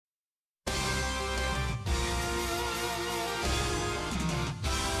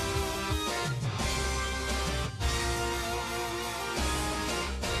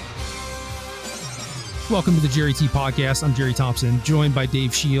Welcome to the Jerry T Podcast. I'm Jerry Thompson, joined by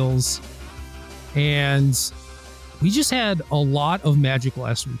Dave Shields. And we just had a lot of Magic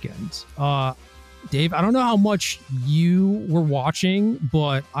last weekend. Dave, I don't know how much you were watching,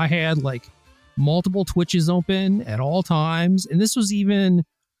 but I had like multiple Twitches open at all times. And this was even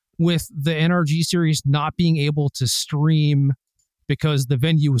with the NRG series not being able to stream because the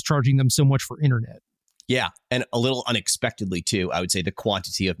venue was charging them so much for internet. Yeah, and a little unexpectedly, too, I would say the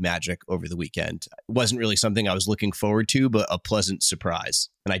quantity of Magic over the weekend wasn't really something I was looking forward to, but a pleasant surprise.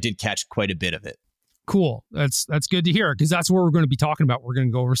 And I did catch quite a bit of it. Cool. That's good to hear, because that's what we're going to be talking about. We're going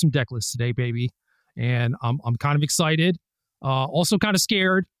to go over some deck lists today, baby. And I'm kind of excited. Also kind of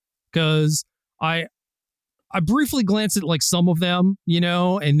scared, because I briefly glanced at like some of them,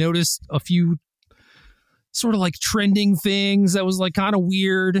 and noticed a few sort of like trending things that was like kind of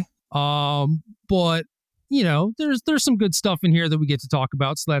weird. But there's some good stuff in here that we get to talk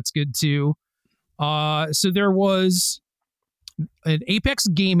about, so that's good too. So there was an Apex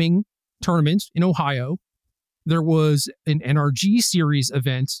Gaming tournament in Ohio. There was an NRG series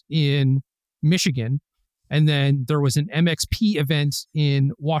event in Michigan, and then there was an MXP event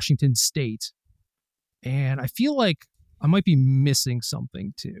in Washington State. And I feel like I might be missing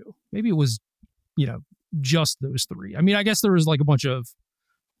something too. Maybe it was, just those three. I mean, I guess there was like a bunch of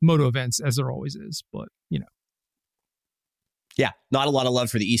moto events, as there always is, but Yeah, not a lot of love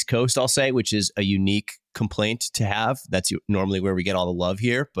for the East Coast, I'll say, which is a unique complaint to have. That's normally where we get all the love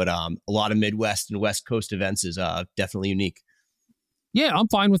here, but a lot of Midwest and West Coast events is definitely unique. Yeah, I'm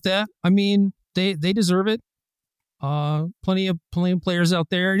fine with that. I mean, they deserve it. Plenty of players out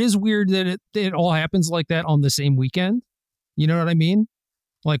there. It is weird that it all happens like that on the same weekend. You know what I mean?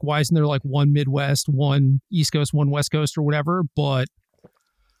 Like, why isn't there like one Midwest, one East Coast, one West Coast or whatever? But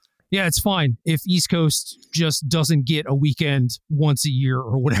yeah, it's fine if East Coast just doesn't get a weekend once a year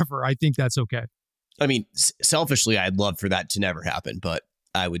or whatever. I think that's okay. I mean, selfishly, I'd love for that to never happen, but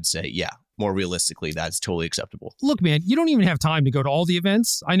I would say, yeah, more realistically, that's totally acceptable. Look, man, you don't even have time to go to all the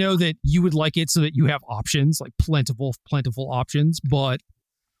events. I know that you would like it so that you have options, like plentiful options, but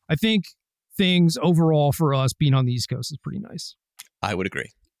I think things overall for us being on the East Coast is pretty nice. I would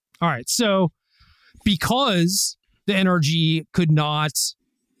agree. All right, so because the NRG could not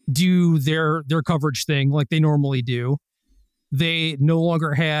do their coverage thing like they normally do, they no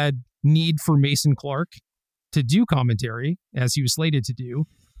longer had need for Mason Clark to do commentary as he was slated to do.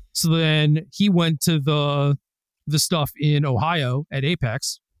 So then he went to the stuff in Ohio at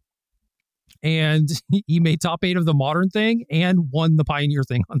Apex, and he made top 8 of the Modern thing and won the Pioneer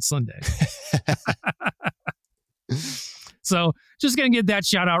thing on Sunday. So just going to get that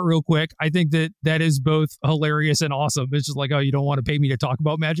shout out real quick. I think that is both hilarious and awesome. It's just like, oh, you don't want to pay me to talk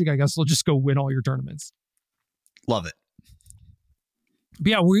about Magic? I guess we'll just go win all your tournaments. Love it. But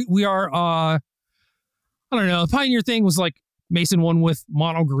yeah, we are, I don't know. The Pioneer thing was like Mason won with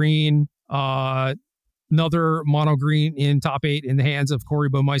mono green, another mono green in top 8 in the hands of Corey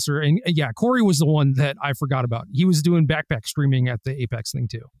Baumeister. And yeah, Corey was the one that I forgot about. He was doing backpack streaming at the Apex thing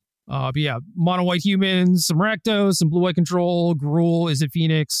too. But yeah, mono white humans, some Rakdos, some blue white control, Gruul, Is It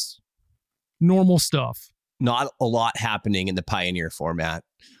Phoenix, normal stuff. Not a lot happening in the Pioneer format.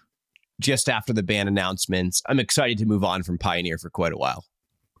 Just after the ban announcements, I'm excited to move on from Pioneer for quite a while.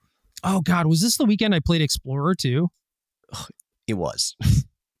 Oh God, was this the weekend I played Explorer too? It was.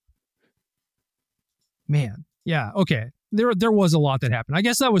 Man. Yeah, okay. There was a lot that happened. I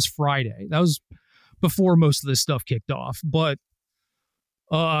guess that was Friday. That was before most of this stuff kicked off. But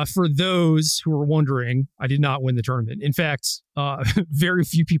for those who are wondering, I did not win the tournament. In fact, very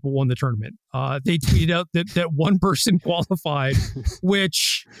few people won the tournament. They tweeted out that one person qualified,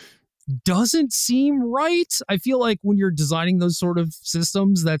 which doesn't seem right. I feel like when you're designing those sort of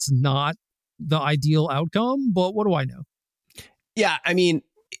systems, that's not the ideal outcome. But what do I know? Yeah, I mean,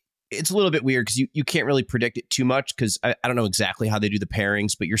 it's a little bit weird because you can't really predict it too much because I don't know exactly how they do the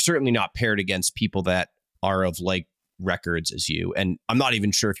pairings, but you're certainly not paired against people that are of like records as you. And I'm not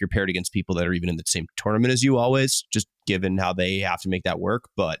even sure if you're paired against people that are even in the same tournament as you always, just given how they have to make that work.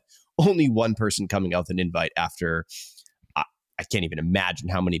 But only one person coming out with an invite after, I can't even imagine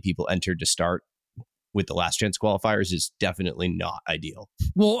how many people entered to start with the last chance qualifiers is definitely not ideal.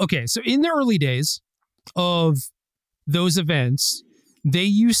 Well, okay. So in the early days of those events, they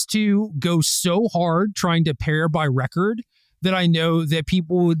used to go so hard trying to pair by record that I know that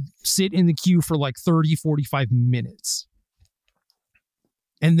people would sit in the queue for like 30, 45 minutes.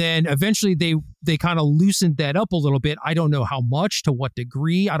 And then eventually they kind of loosened that up a little bit. I don't know how much, to what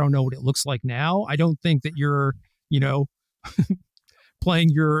degree. I don't know what it looks like now. I don't think that you're, playing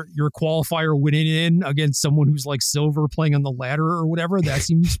your qualifier winning in against someone who's like silver playing on the ladder or whatever. That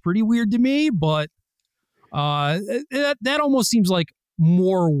seems pretty weird to me, but That almost seems like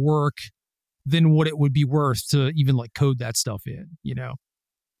more work than what it would be worth to even like code that stuff in, you know?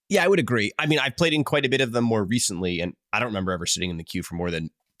 Yeah, I would agree. I mean, I've played in quite a bit of them more recently, and I don't remember ever sitting in the queue for more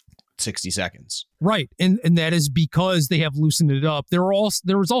than 60 seconds. Right. And that is because they have loosened it up. There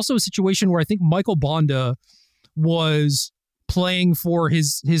was also a situation where I think Michael Bonda was playing for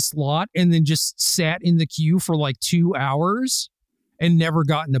his slot and then just sat in the queue for like 2 hours and never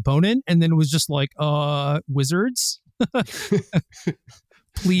got an opponent, and then was just like, Wizards,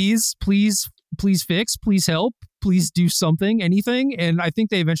 please fix, please help, please do something, anything. And I think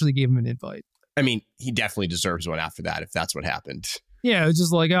they eventually gave him an invite. I mean, he definitely deserves one after that, if that's what happened. Yeah, it's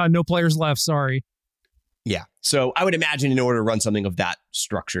just like, no players left, sorry. Yeah. So I would imagine in order to run something of that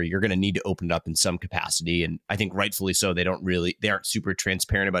structure, you're going to need to open it up in some capacity. And I think rightfully so, they aren't super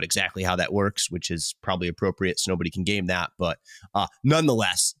transparent about exactly how that works, which is probably appropriate so nobody can game that. But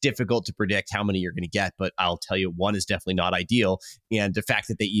nonetheless, difficult to predict how many you're going to get. But I'll tell you, one is definitely not ideal. And the fact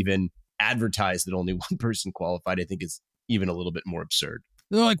that they even advertised that only one person qualified, I think is even a little bit more absurd.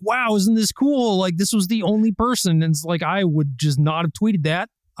 They're like, wow, isn't this cool? Like, this was the only person. And it's like, I would just not have tweeted that.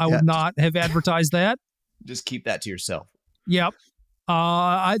 I would not have advertised that. Just keep that to yourself. Yep.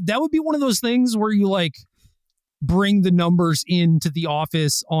 That would be one of those things where you like bring the numbers into the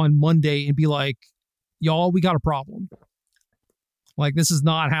office on Monday and be like, y'all, we got a problem. Like, this is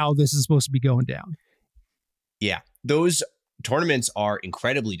not how this is supposed to be going down. Yeah. Those tournaments are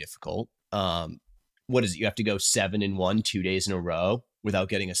incredibly difficult. What is it? You have to go 7-1 2 days in a row without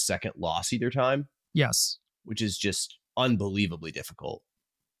getting a second loss either time. Yes. Which is just unbelievably difficult.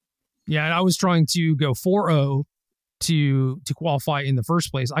 Yeah, and I was trying to go 4-0 to qualify in the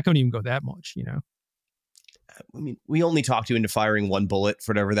first place. I couldn't even go that much, you know? I mean, we only talked you into firing one bullet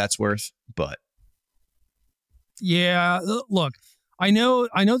for whatever that's worth, but... Yeah, look, I know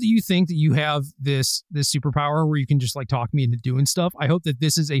that you think that you have this superpower where you can just like talk me into doing stuff. I hope that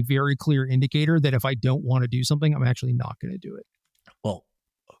this is a very clear indicator that if I don't want to do something, I'm actually not going to do it. Well,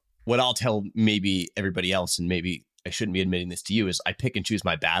 what I'll tell maybe everybody else, and maybe I shouldn't be admitting this to you, is I pick and choose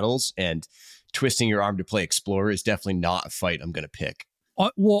my battles, and twisting your arm to play Explorer is definitely not a fight I'm going to pick.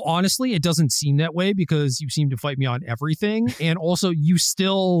 Well, honestly, it doesn't seem that way because you seem to fight me on everything. And also you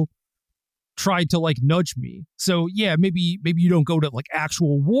still tried to like nudge me. So yeah, maybe you don't go to like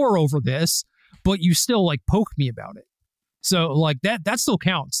actual war over this, but you still like poke me about it. So like that still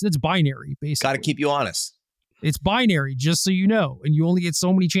counts. It's binary, basically. Got to keep you honest. It's binary, just so you know, and you only get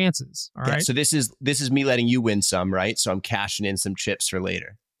so many chances. All right. So this is me letting you win some, right? So I'm cashing in some chips for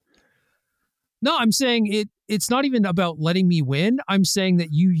later. No, I'm saying it's not even about letting me win. I'm saying that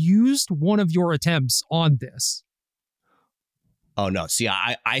you used one of your attempts on this. Oh no. See,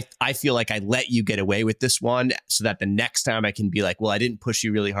 I feel like I let you get away with this one so that the next time I can be like, well, I didn't push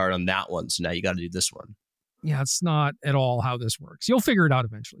you really hard on that one, so now you got to do this one. Yeah, it's not at all how this works. You'll figure it out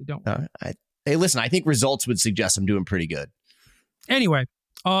eventually. Don't worry. Hey, listen, I think results would suggest I'm doing pretty good. Anyway,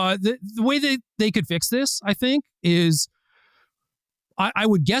 the way that they could fix this, I think, is I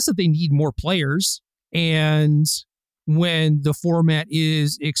would guess that they need more players. And when the format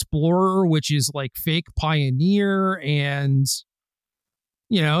is Explorer, which is like fake Pioneer, and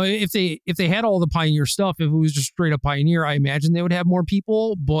you know, if they had all the Pioneer stuff, if it was just straight up Pioneer, I imagine they would have more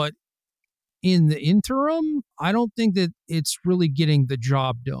people. But in the interim, I don't think that it's really getting the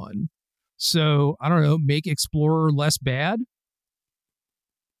job done. So I don't know, make Explorer less bad.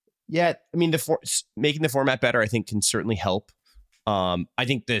 Yeah, I mean, making the format better, I think, can certainly help. I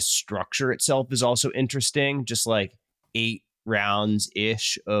think the structure itself is also interesting. Just like 8 rounds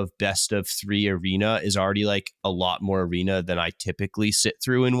ish of best of 3 arena is already like a lot more arena than I typically sit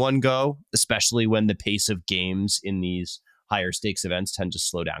through in one go, especially when the pace of games in these higher stakes events tend to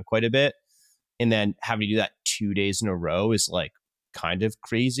slow down quite a bit. And then having to do that 2 days in a row is like kind of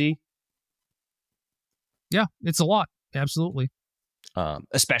crazy. Yeah, it's a lot. Absolutely.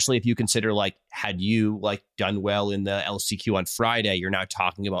 Especially if you consider like, had you like done well in the LCQ on Friday, you're now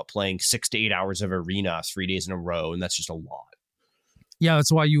talking about playing 6 to 8 hours of arena 3 days in a row. And that's just a lot. Yeah,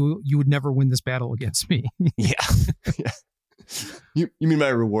 that's why you would never win this battle against me. Yeah. You mean my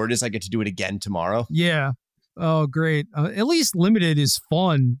reward is I get to do it again tomorrow? Yeah. Oh, great. At least limited is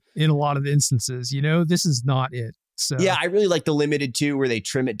fun in a lot of instances. You know, this is not it. So yeah, I really like the limited too, where they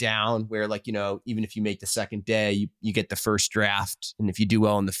trim it down, where like, you know, even if you make the second day, you get the first draft. And if you do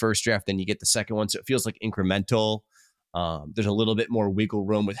well in the first draft, then you get the second one. So it feels like incremental. There's a little bit more wiggle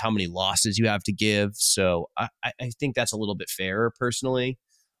room with how many losses you have to give. So I think that's a little bit fairer personally.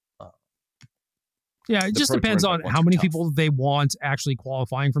 Yeah, it just depends on how many people they want actually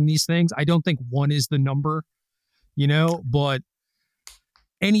qualifying from these things. I don't think one is the number, you know, but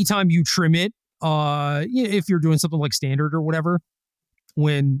anytime you trim it, if you're doing something like standard or whatever,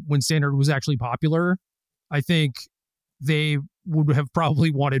 when standard was actually popular, I think they would have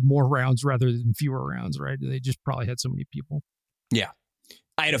probably wanted more rounds rather than fewer rounds, right? They just probably had so many people. Yeah.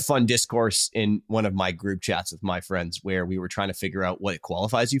 I had a fun discourse in one of my group chats with my friends where we were trying to figure out what it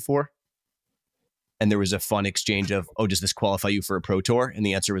qualifies you for. And there was a fun exchange of, oh, does this qualify you for a Pro Tour? And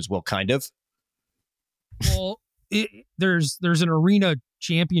the answer was, well, kind of. Well, there's an arena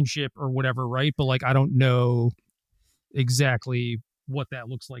championship or whatever, right? But like, I don't know exactly what that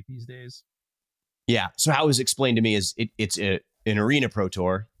looks like these days. Yeah. So how it was explained to me is it's an arena Pro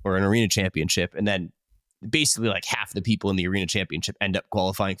Tour or an arena championship. And then basically like half the people in the arena championship end up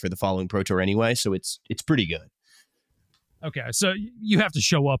qualifying for the following Pro Tour anyway. So it's pretty good. Okay. So you have to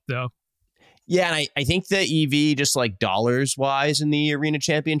show up though. Yeah, and I think the EV, just like dollars wise in the arena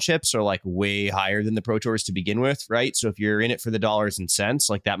championships, are like way higher than the Pro Tours to begin with, right? So if you're in it for the dollars and cents,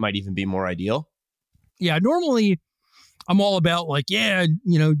 like that might even be more ideal. Yeah, normally I'm all about like,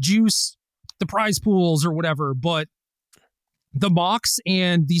 juice the prize pools or whatever, but the mocks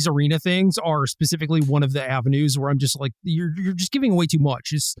and these arena things are specifically one of the avenues where I'm just like, you're just giving away too much.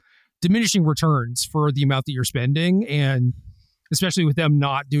 It's diminishing returns for the amount that you're spending, and especially with them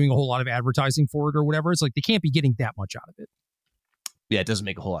not doing a whole lot of advertising for it or whatever. It's like they can't be getting that much out of it. Yeah, it doesn't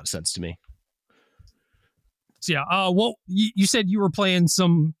make a whole lot of sense to me. So yeah, well, you said you were playing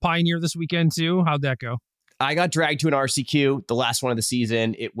some Pioneer this weekend too. How'd that go? I got dragged to an RCQ, the last one of the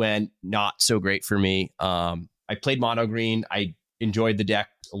season. It went not so great for me. I played mono green. I enjoyed the deck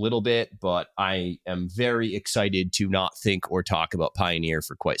a little bit, but I am very excited to not think or talk about Pioneer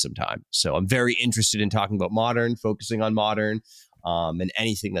for quite some time. So I'm very interested in talking about Modern, focusing on Modern, and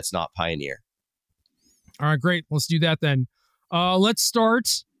anything that's not Pioneer. All right, great. Let's do that then. Let's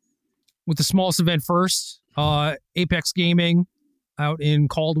start with the smallest event first. Apex Gaming out in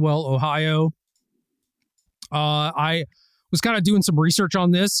Caldwell, Ohio. I was kind of doing some research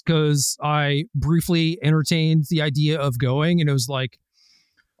on this because I briefly entertained the idea of going, and it was like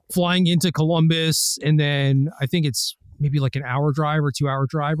flying into Columbus, and then I think it's maybe like an hour drive or 2 hour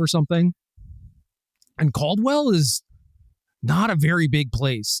drive or something. And Caldwell is not a very big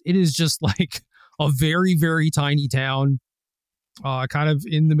place. It is just like a very, very tiny town, kind of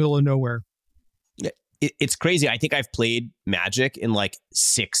in the middle of nowhere. It's crazy. I think I've played Magic in like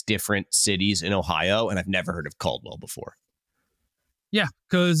 6 different cities in Ohio, and I've never heard of Caldwell before. Yeah,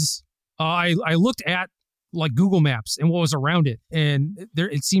 because I looked at like Google Maps and what was around it, and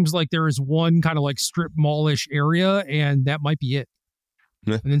it seems like there is one kind of like strip mallish area, and that might be it.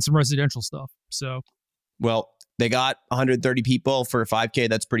 Yeah. And then some residential stuff. So, well, they got 130 people for a 5K.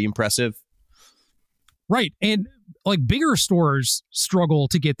 That's pretty impressive. Right. And like bigger stores struggle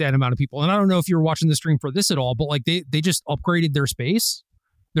to get that amount of people. And I don't know if you were watching the stream for this at all, but like they just upgraded their space.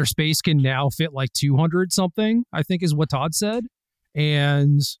 Their space can now fit like 200 something, I think is what Todd said.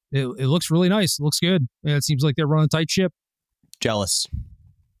 And it looks really nice. It looks good. And it seems like they're running a tight ship. Jealous.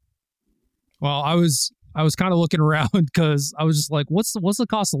 Well, I was kind of looking around because I was just like, what's the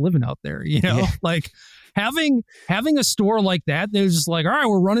cost of living out there? Yeah. Like having a store like that, they're just like, all right,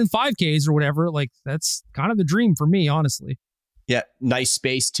 we're running 5Ks or whatever. Like that's kind of the dream for me, honestly. Yeah. Nice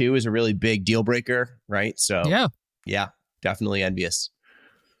space too is a really big deal breaker, right? So yeah, definitely envious.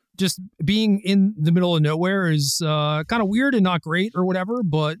 Just being in the middle of nowhere is kind of weird and not great or whatever.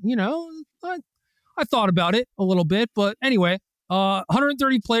 But, I thought about it a little bit. But anyway,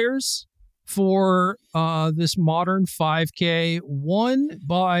 130 players for this Modern 5K, won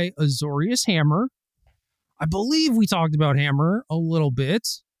by Azorius Hammer. I believe we talked about Hammer a little bit.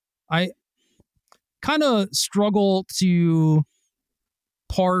 I kind of struggle to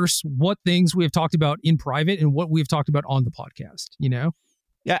parse what things we have talked about in private and what we've talked about on the podcast,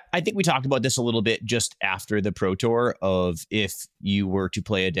 Yeah, I think we talked about this a little bit just after the Pro Tour of if you were to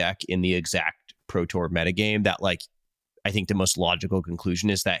play a deck in the exact Pro Tour metagame, that like, I think the most logical conclusion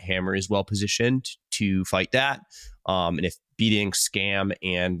is that Hammer is well positioned to fight that. And if beating Scam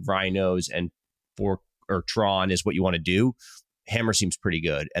and Rhinos and Tron is what you want to do, Hammer seems pretty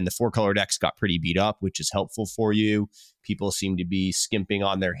good. And the 4-color decks got pretty beat up, which is helpful for you. People seem to be skimping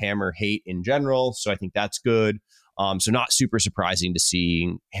on their Hammer hate in general. So I think that's good. So not super surprising to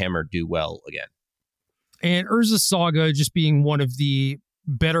see Hammer do well again. And Urza Saga just being one of the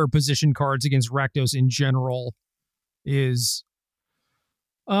better position cards against Rakdos in general is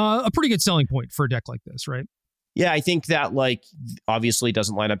a pretty good selling point for a deck like this, right? Yeah, I think that like obviously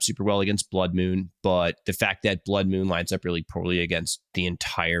doesn't line up super well against Blood Moon, but the fact that Blood Moon lines up really poorly against the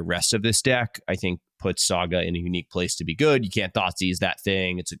entire rest of this deck, I think puts Saga in a unique place to be good. You can't Thoughtseize that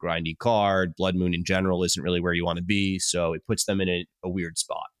thing. It's a grindy card. Blood Moon in general isn't really where you want to be, so it puts them in a weird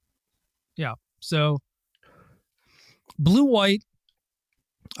spot. Yeah. So blue-white,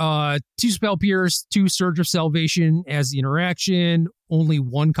 2 Spell Pierce, 2 Surge of Salvation as the interaction, only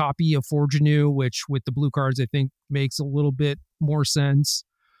 1 copy of Forge Anew, which with the blue cards I think makes a little bit more sense.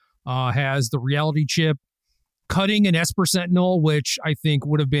 Has the Reality Chip, cutting an Esper Sentinel, which I think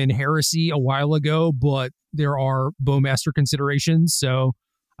would have been heresy a while ago, but there are Bowmaster considerations, so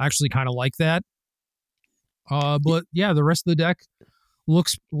I actually kind of like that. But yeah, the rest of the deck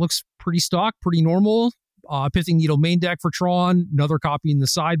looks pretty stock, pretty normal. Pithing Needle main deck for Tron, another copy in the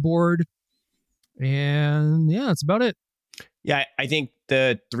sideboard. And yeah, that's about it. Yeah, I think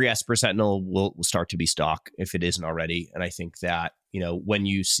the 3 Esper Sentinel will start to be stock if it isn't already. And I think that, when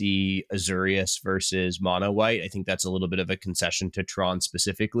you see Azurius versus Mono White, I think that's a little bit of a concession to Tron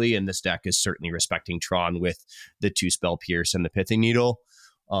specifically. And this deck is certainly respecting Tron with the 2 Spell Pierce and the Pithing Needle.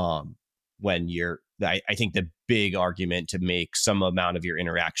 I think the big argument to make some amount of your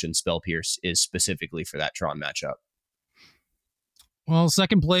interaction Spell Pierce is specifically for that Tron matchup. Well,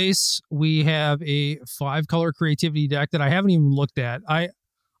 second place, we have a 5-color creativity deck that I haven't even looked at. I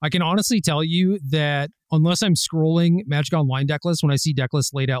can honestly tell you that unless I'm scrolling Magic Online deck lists, when I see deck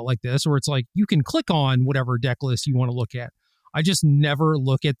lists laid out like this, where it's like you can click on whatever deck list you want to look at, I just never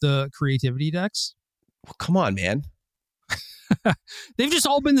look at the creativity decks. Well, come on, man. They've just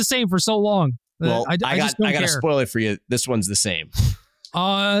all been the same for so long. Well, I got to spoil it for you. This one's the same.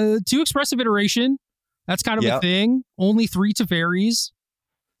 2 Expressive Iteration. That's kind of a thing. Only 3 Teferis.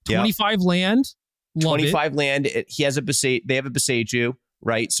 25 land. Love 25 land. He has they have a Boseiju,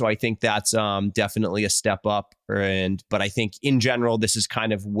 right? So I think that's definitely a step up. But I think in general, this is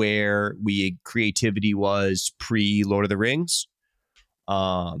kind of where creativity was pre Lord of the Rings.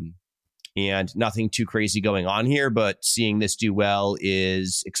 And nothing too crazy going on here, but seeing this do well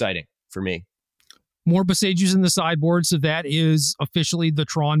is exciting for me. More Boseijus in the sideboard, so that is officially the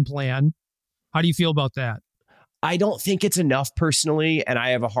Tron plan. How do you feel about that? I don't think it's enough personally, and I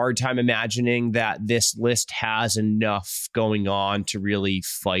have a hard time imagining that this list has enough going on to really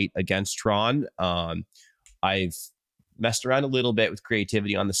fight against Tron. I've messed around a little bit with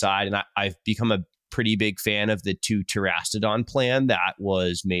creativity on the side, and I've become a pretty big fan of the 2 Terastodon plan that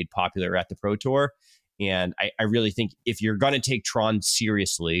was made popular at the Pro Tour. And I really think if you're going to take Tron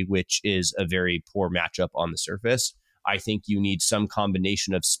seriously, which is a very poor matchup on the surface, I think you need some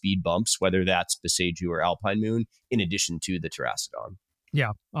combination of speed bumps, whether that's Boseiju or Alpine Moon, in addition to the Terastodon.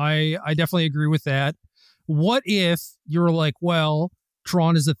 Yeah, I definitely agree with that. What if you're like, well,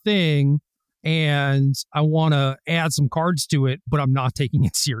 Tron is a thing and I want to add some cards to it, but I'm not taking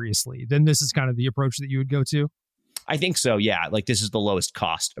it seriously? Then this is kind of the approach that you would go to. I think so. Yeah. Like this is the lowest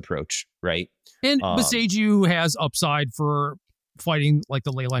cost approach, right? And Boseiju has upside for fighting like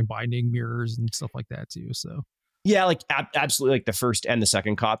the Leyline Binding mirrors and stuff like that too. So yeah, like absolutely, like the first and the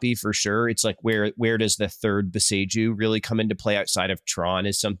second copy for sure. It's like where does the third Boseiju really come into play outside of Tron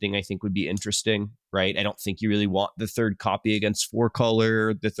is something I think would be interesting, right? I don't think you really want the third copy against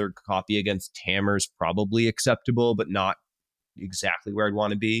 4-color. The third copy against Hammer's probably acceptable, but not exactly where I'd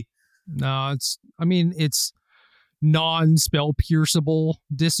want to be. No, it's non-spell pierceable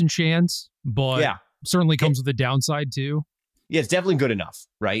disenchant, but certainly comes with a downside too. Yeah, it's definitely good enough,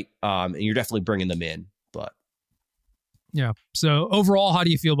 right? And you're definitely bringing them in, but yeah. So overall, how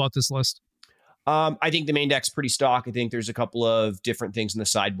do you feel about this list? I think the main deck's pretty stock. I think there's a couple of different things in the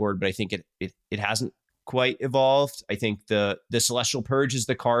sideboard, but I think it hasn't quite evolved. I think the Celestial Purge is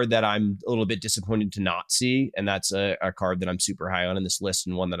the card that I'm a little bit disappointed to not see, and that's a card that I'm super high on in this list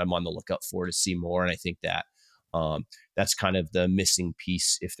and one that I'm on the lookout for to see more. And I think that that's kind of the missing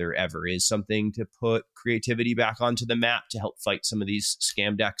piece if there ever is something to put creativity back onto the map to help fight some of these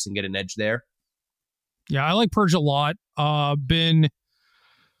scam decks and get an edge there. Yeah, I like Purge a lot. Been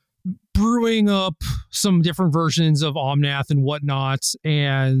brewing up some different versions of Omnath and whatnot,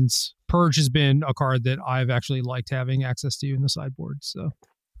 and Purge has been a card that I've actually liked having access to in the sideboard. So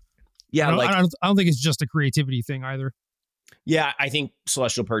yeah, I don't think it's just a creativity thing either. Yeah, I think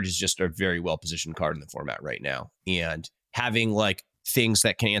Celestial Purge is just a very well-positioned card in the format right now. And having like things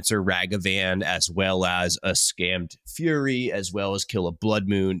that can answer Ragavan as well as a Scammed Fury, as well as kill a Blood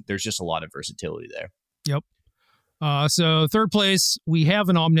Moon, there's just a lot of versatility there. Yep. So third place, we have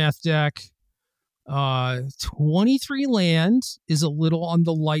an Omnath deck. 23 land is a little on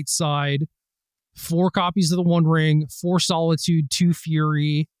the light side. 4 copies of the One Ring, 4 Solitude, 2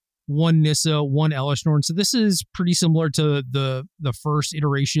 Fury, 1 Nissa, 1 Elesh Norn. So this is pretty similar to the first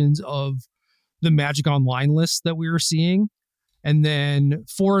iterations of the Magic Online list that we were seeing. And then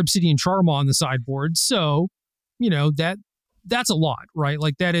 4 Obsidian Charma on the sideboard. So, that's a lot, right?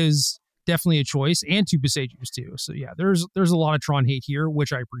 Like that is definitely a choice, and 2 Boseijus too. So yeah, there's a lot of Tron hate here,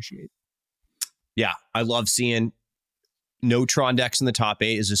 which I appreciate. Yeah, I love seeing no Tron decks in the top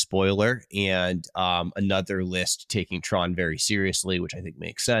 8 is a spoiler, and another list taking Tron very seriously, which I think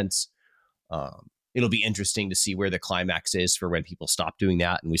makes sense. It'll be interesting to see where the climax is for when people stop doing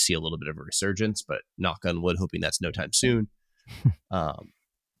that and we see a little bit of a resurgence, but knock on wood, hoping that's no time soon.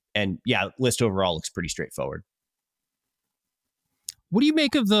 And yeah, list overall looks pretty straightforward. What do you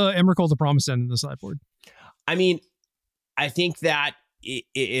make of the Emrakul the Promised End in the sideboard? I mean, I think that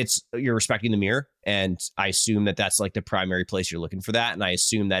it's you're respecting the mirror, and I assume that that's like the primary place you're looking for that. And I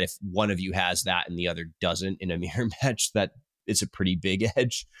assume that if one of you has that and the other doesn't in a mirror match, that it's a pretty big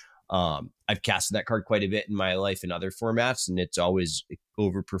edge. I've casted that card quite a bit in my life in other formats, and it's always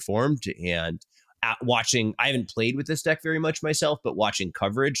overperformed. And watching, I haven't played with this deck very much myself, but watching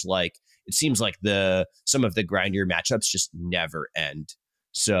coverage, like it seems like some of the grindier matchups just never end.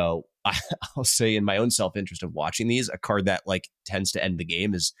 So I'll say, in my own self-interest of watching these, a card that like tends to end the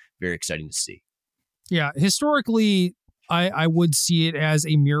game is very exciting to see. Yeah, historically, I would see it as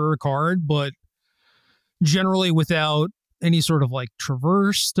a mirror card, but generally without any sort of like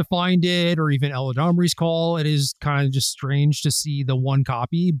traverse to find it, or even Eladamri's Call, it is kind of just strange to see the one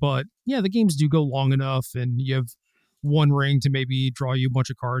copy. But yeah, the games do go long enough, and you have one ring to maybe draw you a bunch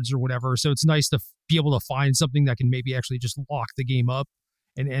of cards or whatever. So it's nice to be able to find something that can maybe actually just lock the game up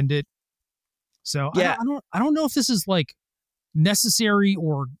and end it. So yeah, I don't know if this is like necessary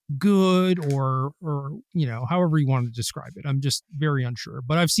or good or however you want to describe it. I'm just very unsure,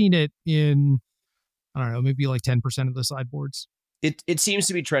 but I've seen it in, I don't know, maybe like 10% of the sideboards. It seems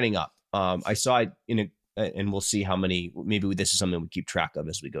to be trending up. I saw it and we'll see how many. Maybe this is something we keep track of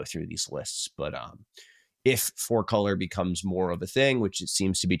as we go through these lists. But if 4-color becomes more of a thing, which it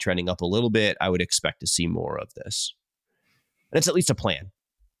seems to be trending up a little bit, I would expect to see more of this. And it's at least a plan.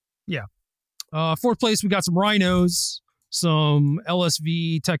 Yeah. Fourth place, we got some Rhinos, some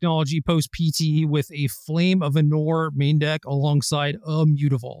LSV technology post PT with a Flame of Anor main deck alongside a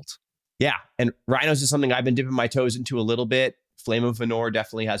Mutavault. Yeah, and Rhinos is something I've been dipping my toes into a little bit. Flame of Anor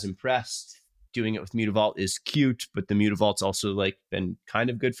definitely has impressed. Doing it with Mutavault is cute, but the Mutavault's also like been kind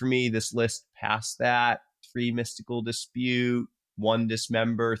of good for me. This list past that: 3 Mystical Dispute, 1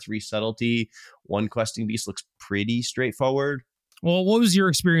 Dismember, 3 Subtlety, 1 Questing Beast looks pretty straightforward. Well, what was your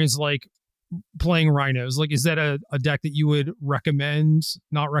experience like playing Rhinos? Like, is that a deck that you would recommend,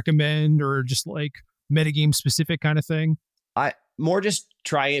 not recommend, or just like metagame specific kind of thing? I more just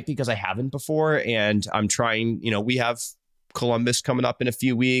try it because I haven't before, and I'm trying, we have Columbus coming up in a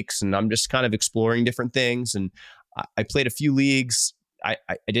few weeks, and I'm just kind of exploring different things. And I played a few leagues. I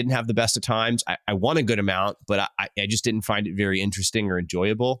didn't have the best of times. I won a good amount, but I just didn't find it very interesting or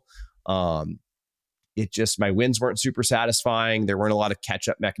enjoyable. My wins weren't super satisfying. There weren't a lot of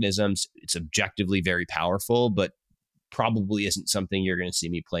catch-up mechanisms. It's objectively very powerful, but probably isn't something you're going to see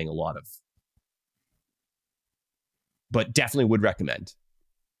me playing a lot of. But definitely would recommend.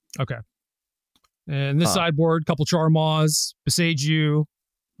 Okay. And this sideboard, couple Charmaws, Boseiju,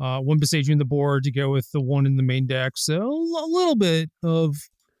 1 Boseiju in the board to go with the 1 in the main deck. So a little bit of,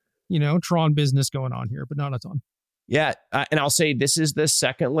 Tron business going on here, but not a ton. Yeah, and I'll say this is the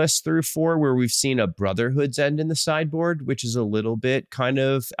second list through 4 where we've seen a Brotherhood's End in the sideboard, which is a little bit kind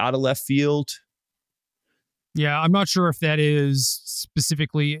of out of left field. Yeah, I'm not sure if that is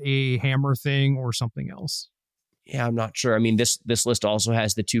specifically a Hammer thing or something else. Yeah, I'm not sure. I mean, this list also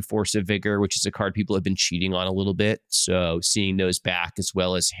has the 2 Force of Vigor, which is a card people have been cheating on a little bit. So seeing those back, as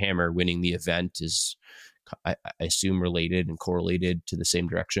well as Hammer winning the event, is, I assume, related and correlated to the same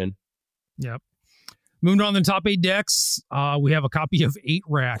direction. Yep. Moving on to the top 8 decks, we have a copy of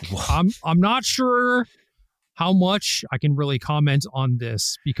 8-Rack. I'm not sure how much I can really comment on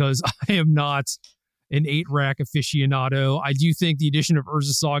this because I am not an 8-Rack aficionado. I do think the addition of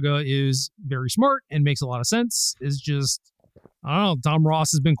Urza Saga is very smart and makes a lot of sense. It's just, I don't know, Tom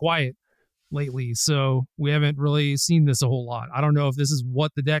Ross has been quiet lately, so we haven't really seen this a whole lot. I don't know if this is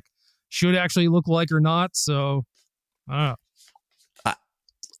what the deck should actually look like or not, so I don't know.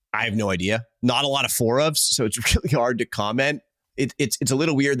 I have no idea. Not a lot of 4-ofs, so it's really hard to comment. It's a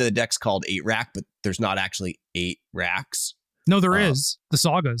little weird that the deck's called 8-Rack, but there's not actually 8 racks. No, there is. The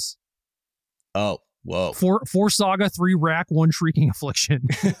Sagas. Oh, whoa. 4 Saga, 3 Rack, 1 Shrieking Affliction.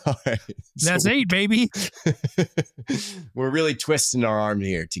 All right. That's 8, baby. We're really twisting our arm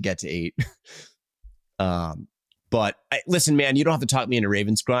here to get to 8. But listen, man, you don't have to talk me into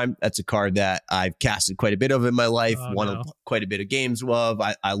Raven's Crime. That's a card that I've casted quite a bit of in my life, quite a bit of games of.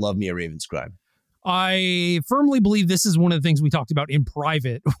 I love me a Raven's Crime. I firmly believe this is one of the things we talked about in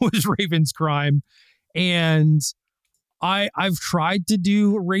private was Raven's Crime. And I've tried to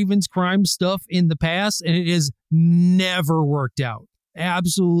do Raven's Crime stuff in the past, and it has never worked out.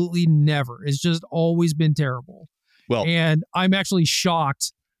 Absolutely never. It's just always been terrible. Well, And I'm actually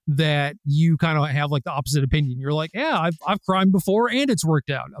shocked that you kind of have like the opposite opinion. You're like, yeah, I've crimed before and it's worked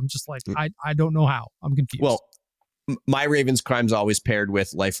out. I'm just like, I don't know how. I'm confused. well, my Ravens crime's always paired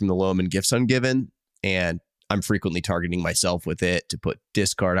with Life from the Loam and Gifts Ungiven, and I'm frequently targeting myself with it to put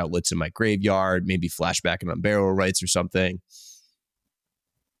discard outlets in my graveyard, maybe flashbacking on burial rights or something.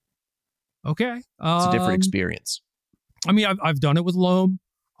 Okay. It's a different experience. I mean, I've done it with Loam.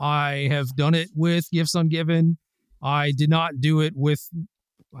 I have done it with Gifts Ungiven. I did not do it with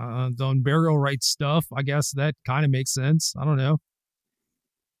the burial rights stuff. I guess that kind of makes sense. I don't know.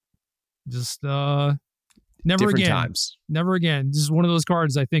 Just never Different again. times. Never again. This is one of those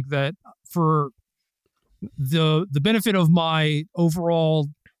cards I think that for the benefit of my overall,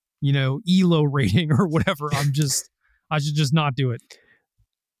 ELO rating or whatever, I should just not do it.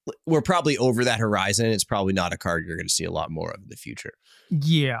 We're probably over that horizon. It's probably not a card you're going to see a lot more of in the future.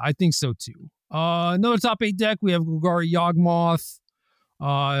 Yeah, I think so too. Another top 8 deck. We have Golgari Yawgmoth.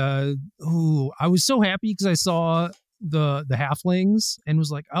 I was so happy because I saw the halflings and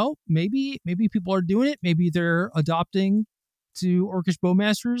was like, oh, maybe people are doing it. Maybe they're adopting to Orcish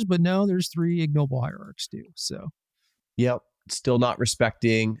Bowmasters, but no, there's 3 ignoble hierarchs too. So, yep, still not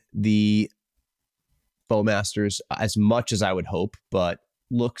respecting the Bowmasters as much as I would hope, but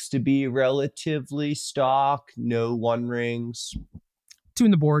looks to be relatively stock. No 1 rings. 2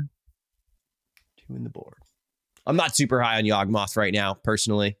 in the board. 2 in the board. I'm not super high on Yawgmoth right now,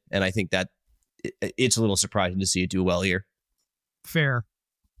 personally, and I think that it's a little surprising to see it do well here. Fair.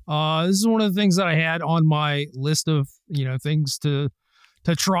 This is one of the things that I had on my list of things to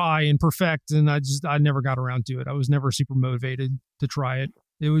try and perfect, and I never got around to it. I was never super motivated to try it.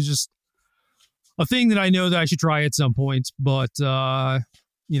 It was just a thing that I know that I should try at some point, but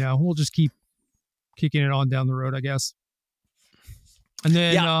we'll just keep kicking it on down the road, I guess. And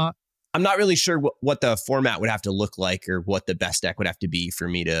then I'm not really sure what the format would have to look like or what the best deck would have to be for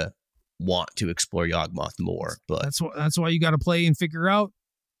me to want to explore Yawgmoth more. But that's why you got to play and figure out,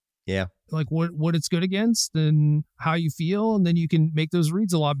 like what it's good against and how you feel, and then you can make those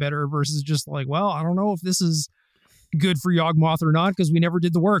reads a lot better versus just like, well, I don't know if this is good for Yawgmoth or not because we never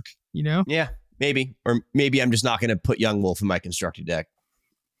did the work. Yeah, maybe, or maybe I'm just not going to put Young Wolf in my constructed deck.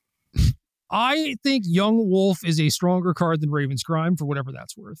 I think Young Wolf is a stronger card than Raven's Crime for whatever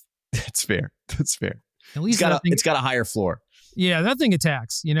that's worth. That's fair. At least it's got a higher floor. Yeah, that thing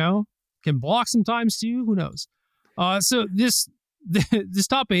attacks, can block sometimes too. Who knows? So this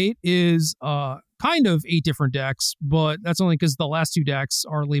top 8 is kind of 8 different decks, but that's only because the last 2 decks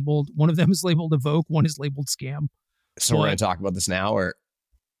are labeled. One of them is labeled Evoke, one is labeled Scam. So we're going to talk about this now, or?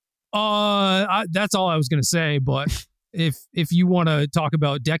 That's all I was going to say, but if you want to talk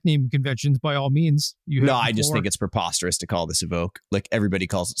about deck naming conventions, by all means. I just think it's preposterous to call this Evoke. Like, everybody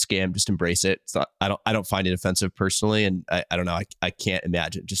calls it Scam. Just embrace it. It's not. I don't find it offensive personally, and I don't know. I can't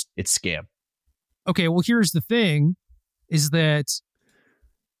imagine. Just it's Scam. Okay, well, here's the thing: is that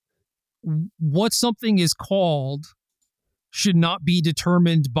what something is called should not be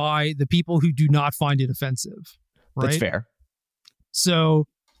determined by the people who do not find it offensive. Right? That's fair. So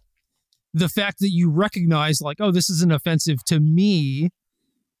the fact that you recognize like, oh, this isn't offensive to me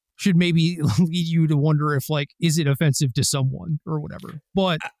should maybe lead you to wonder if like, is it offensive to someone or whatever.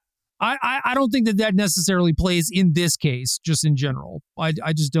 But I don't think that necessarily plays in this case, just in general.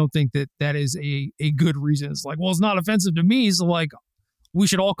 I just don't think that is a good reason. It's like, well, it's not offensive to me. So like, we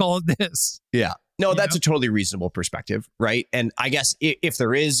should all call it this. Yeah. No, that's a totally reasonable perspective, right? And I guess if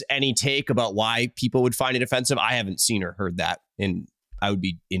there is any take about why people would find it offensive, I haven't seen or heard that, and I would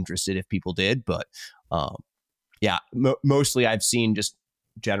be interested if people did. But mostly I've seen just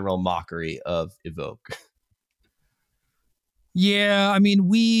general mockery of Evoke. Yeah, I mean,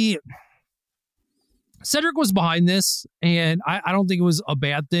 Cedric was behind this, and I don't think it was a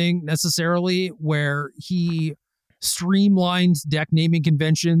bad thing necessarily, where he streamlined deck naming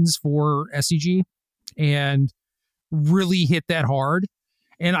conventions for SCG and really hit that hard.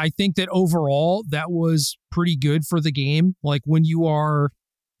 And I think that overall that was pretty good for the game. Like, when you are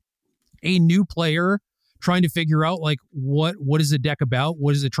a new player trying to figure out like what is the deck about,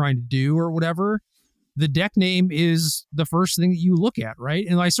 what is it trying to do or whatever, the deck name is the first thing that you look at, right?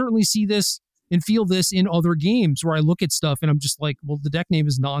 And I certainly see this and feel this in other games where I look at stuff and I'm just like, well, the deck name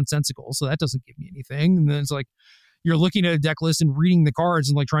is nonsensical, so that doesn't give me anything. And then it's like, you're looking at a deck list and reading the cards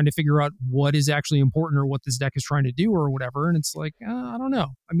and like trying to figure out what is actually important or what this deck is trying to do or whatever. And it's like, I don't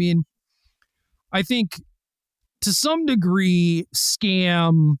know. I mean, I think to some degree,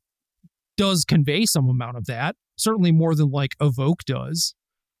 Scam does convey some amount of that. Certainly more than like Evoke does.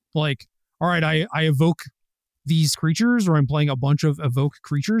 Like, all right, I evoke these creatures, or I'm playing a bunch of evoke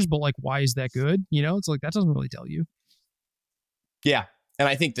creatures, but like, why is that good? You know, it's like, that doesn't really tell you. Yeah. And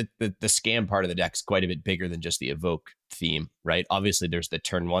I think that the scam part of the deck is quite a bit bigger than just the evoke theme, right? Obviously, there's the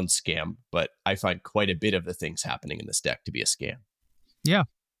turn one scam, but I find quite a bit of the things happening in this deck to be a scam. Yeah.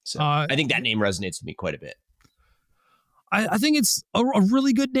 So I think that name resonates with me quite a bit. I think it's a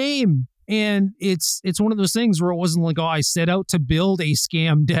really good name. And it's one of those things where it wasn't like, oh, I set out to build a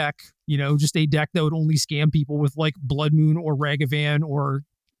scam deck, you know, just a deck that would only scam people with like Blood Moon or Ragavan or,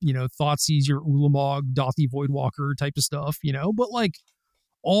 you know, Thoughtseize your Ulamog, Dothy Voidwalker type of stuff, you know, but like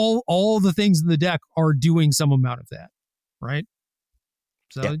all the things in the deck are doing some amount of that, right?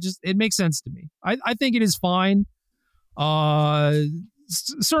 So yeah. it makes sense to me. I think it is fine.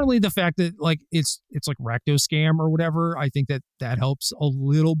 Certainly the fact that like it's like Rakdos Scam or whatever, I think that helps a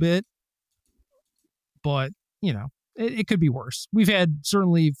little bit. But, you know, it could be worse. We've had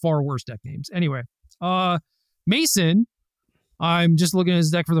certainly far worse deck names. Anyway, Mason, I'm just looking at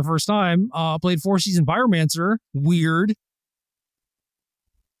his deck for the first time. Played 4-Season Pyromancer. Weird.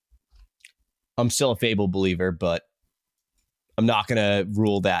 I'm still a Fable believer, but I'm not going to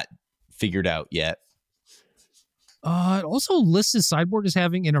rule that figured out yet. It also lists his sideboard as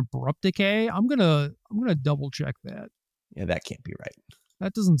having an Abrupt Decay. I'm gonna double check that. Yeah, that can't be right.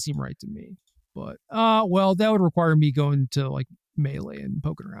 That doesn't seem right to me. But well, that would require me going to like Melee and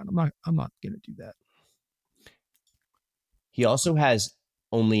poking around. I'm not gonna do that. He also has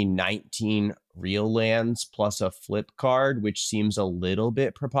only 19 real lands plus a flip card, which seems a little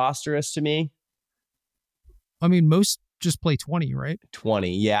bit preposterous to me. I mean, most just play 20, right?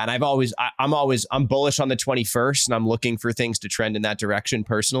 20, yeah. And I'm bullish on the 21st, and I'm looking for things to trend in that direction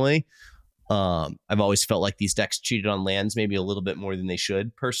personally. I've always felt like these decks cheated on lands maybe a little bit more than they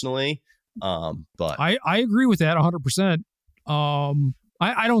should personally. But I agree with that 100%.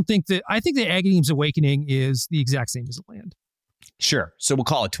 I don't think that, I think that Agadeem's Awakening is the exact same as a land. Sure. So we'll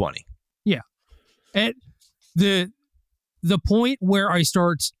call it 20. Yeah. At the point where I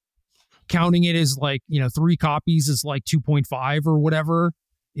start counting it as like, you know, 3 copies is like 2.5 or whatever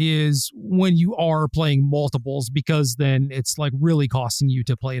is when you are playing multiples, because then it's like really costing you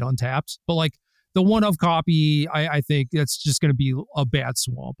to play it untapped. But like the one of copy, I think that's just going to be a bad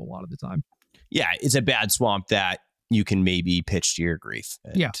swamp a lot of the time. Yeah, it's a bad swamp that you can maybe pitch to your grief.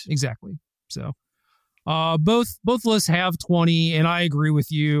 Yeah, exactly. So both lists have 20, and I agree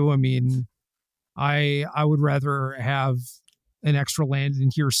with you. I mean, I would rather have an extra land in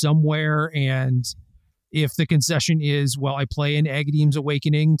here somewhere, and if the concession is, well, I play an Agadeem's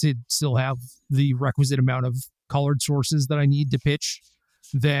Awakening to still have the requisite amount of colored sources that I need to pitch,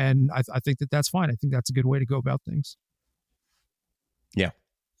 then I think that's fine. I think that's a good way to go about things. Yeah.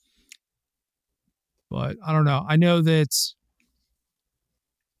 But I don't know. I know that,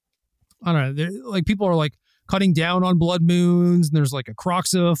 I don't know, like people are like cutting down on Blood Moons, and there's like a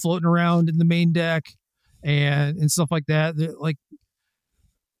Kroxa floating around in the main deck and stuff like that. Like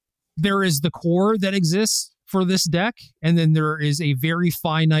there is the core that exists for this deck, and then there is a very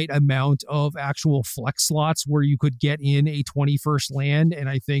finite amount of actual flex slots where you could get in a 21st land. And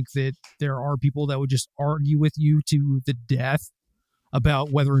I think that there are people that would just argue with you to the death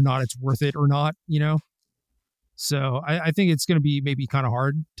about whether or not it's worth it or not, you know? So I think it's going to be maybe kind of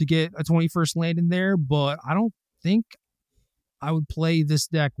hard to get a 21st land in there, but I don't think I would play this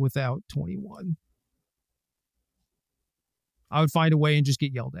deck without 21. I would find a way and just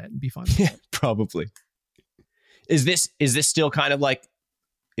get yelled at and be fine. Yeah, probably. Is this still kind of like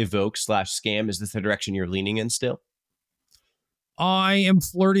evoke / scam? Is this the direction you're leaning in still? I am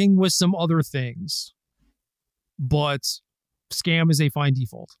flirting with some other things, but scam is a fine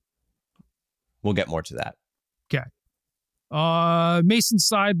default. We'll get more to that. Okay. Mason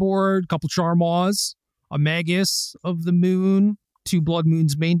sideboard, couple Charmaws, a Magus of the Moon, 2 Blood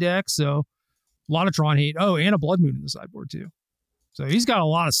Moons main deck. So a lot of Tron hate. Oh, and a Blood Moon in the sideboard too. So he's got a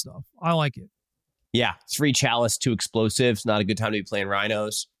lot of stuff. I like it. Yeah, 3 Chalice, 2 Explosives. Not a good time to be playing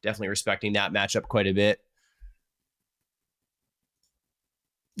Rhinos. Definitely respecting that matchup quite a bit.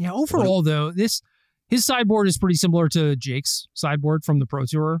 Yeah, overall though, his sideboard is pretty similar to Jake's sideboard from the Pro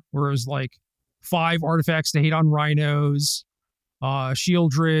Tour, where it was like 5 artifacts to hate on Rhinos,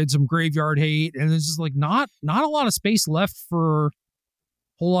 Shieldred, some graveyard hate, and there's just like not a lot of space left for a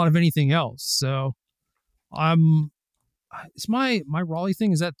whole lot of anything else. So is my Raleigh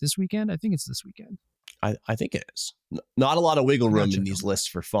thing, is that this weekend? I think it's this weekend. I think it is. Not a lot of wiggle room in these lists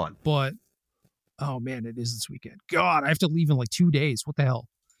for fun. But, oh man, it is this weekend. God, I have to leave in like 2 days. What the hell?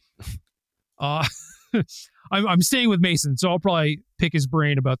 I'm staying with Mason, so I'll probably pick his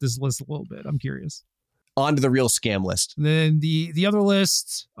brain about this list a little bit. I'm curious. On to the real scam list. Then the other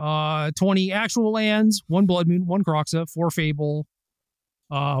list, 20 actual lands, 1 Blood Moon, 1 Kroxa, 4 Fable,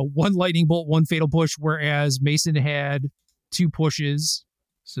 1 Lightning Bolt, 1 Fatal Push, whereas Mason had 2 pushes.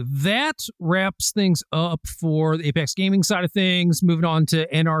 So that wraps things up for the Apex Gaming side of things. Moving on to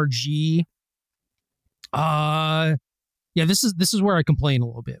NRG. Yeah, this is where I complain a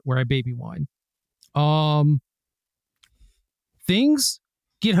little bit, where I baby whine. Things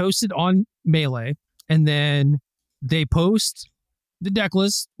get hosted on Melee, and then they post the deck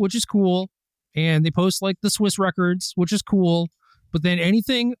list, which is cool, and they post like the Swiss records, which is cool, but then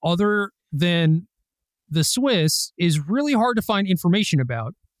anything other than the Swiss is really hard to find information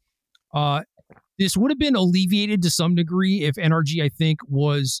about. This would have been alleviated to some degree if NRG, I think,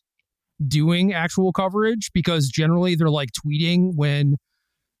 was doing actual coverage, because generally they're like tweeting when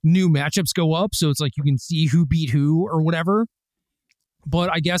new matchups go up, so it's like you can see who beat who or whatever.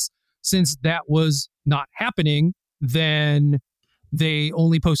 But I guess since that was not happening, then they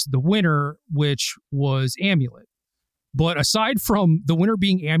only posted the winner, which was Amulet. But aside from the winner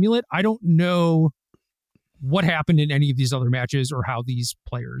being Amulet, I don't know what happened in any of these other matches or how these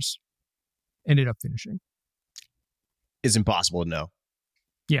players ended up finishing. It's impossible to know.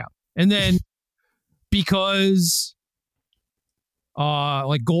 Yeah. And then because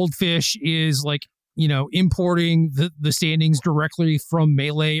like Goldfish is like, you know, importing the standings directly from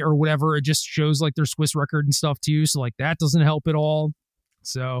Melee or whatever, it just shows like their Swiss record and stuff too. So like that doesn't help at all.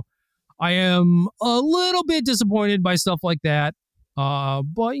 So I am a little bit disappointed by stuff like that.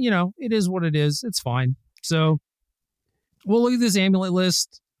 But you know, it is what it is. It's fine. So we'll look at this Amulet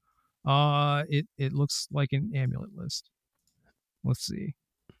list. It looks like an Amulet list. Let's see.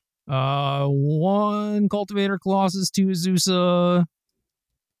 1 Cultivator Colossus, 2 Azusa,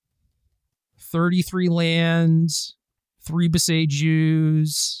 33 lands, 3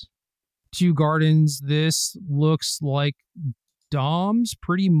 Besejus, 2 Gardens. This looks like Dom's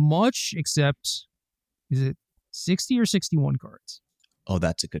pretty much, except is it 60 or 61 cards? Oh,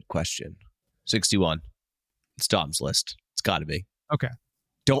 that's a good question. 61. It's Dom's list. It's got to be. Okay.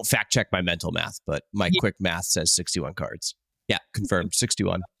 Don't fact check my mental math, but my quick math says 61 cards. Yeah, confirmed.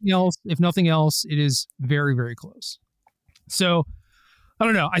 61. If nothing else, it is very, very close. So, I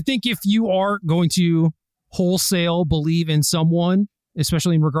don't know. I think if you are going to wholesale believe in someone,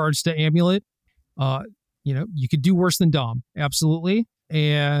 especially in regards to Amulet, you know, you could do worse than Dom. Absolutely.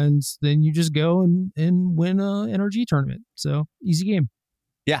 And then you just go and win a NRG tournament. So, easy game.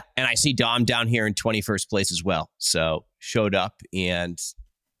 Yeah, and I see Dom down here in 21st place as well. So, showed up, and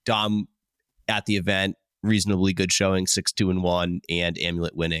Dom at the event, reasonably good showing, 6-2-1, and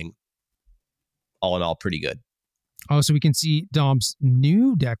Amulet winning. All in all, pretty good. Oh, so we can see Dom's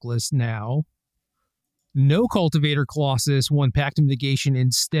new deck list now. No Cultivator Colossus, 1 Pactum Negation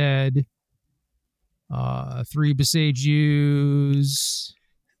instead. 3 Besejus.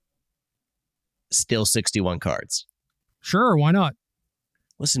 Still 61 cards. Sure, why not?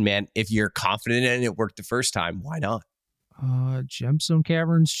 Listen, man, if you're confident in it worked the first time, why not? Gemstone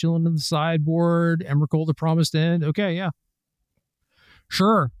Caverns chilling in the sideboard. Emrakul the Promised End. Okay, yeah.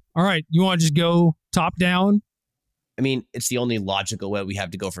 Sure. All right. You want to just go top down? I mean, it's the only logical way we have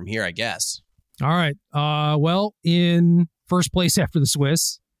to go from here, I guess. All right. Well, in first place after the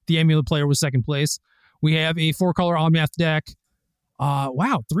Swiss, the Amulet player was second place. We have a 4-color Omnath deck.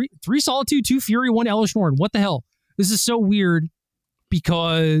 Wow. 3 Solitude, 2 Fury, 1 Elesh Norn. What the hell? This is so weird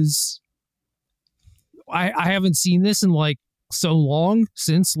because I haven't seen this in like so long,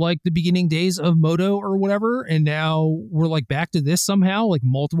 since like the beginning days of Moto or whatever, and now we're like back to this somehow. Like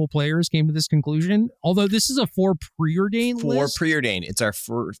multiple players came to this conclusion, although this is a 4 preordained list. 4 preordained. It's our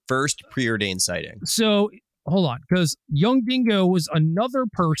first preordained sighting. So hold on, because Young Dingo was another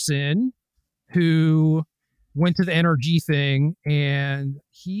person who went to the NRG thing, and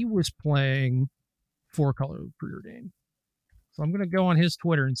he was playing 4-color preordained. So I'm gonna go on his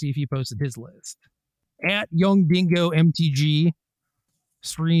Twitter and see if he posted his list. At Young Dingo MTG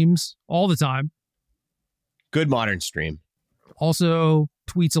streams all the time. Good modern stream. Also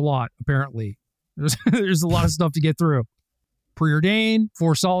tweets a lot, apparently. There's a lot of stuff to get through. Preordained,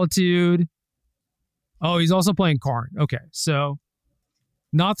 4 Solitude. Oh, he's also playing Karn. Okay, so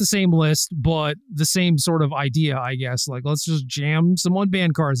not the same list, but the same sort of idea, I guess. Like, let's just jam some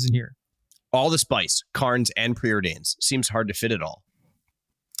unbanned cards in here. All the spice, Karns and preordains. Seems hard to fit it all.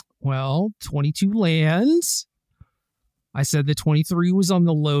 Well, 22 lands. I said that 23 was on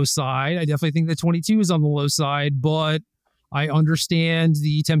the low side. I definitely think that 22 is on the low side, but I understand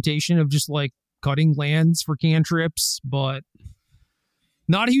the temptation of just like cutting lands for cantrips, but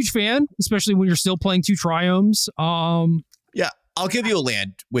not a huge fan, especially when you're still playing 2 triomes. Yeah, I'll give you a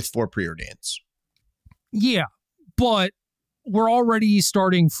land with 4 preordains. Yeah, but we're already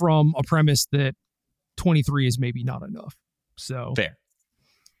starting from a premise that 23 is maybe not enough. So fair.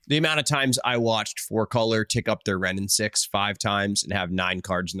 The amount of times I watched 4-color tick up their Wrenn and 6 5 times and have 9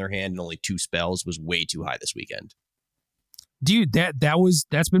 cards in their hand and only 2 spells was way too high this weekend. Dude,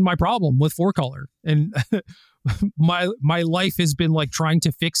 that's been my problem with 4-color. And my life has been like trying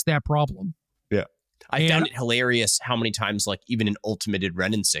to fix that problem. Yeah. I found it hilarious how many times like even an ultimated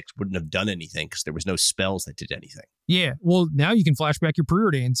Wrenn and 6 wouldn't have done anything because there was no spells that did anything. Yeah. Well, now you can flashback your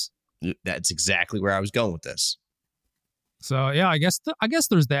preordains. That's exactly where I was going with this. So yeah, I guess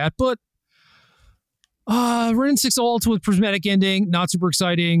there's that, but Wrenn and 6 ult with prismatic ending, not super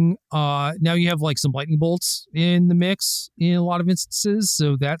exciting. Now you have like some lightning bolts in the mix in a lot of instances,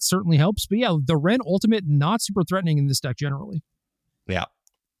 so that certainly helps. But yeah, the Wrenn ultimate not super threatening in this deck generally. Yeah.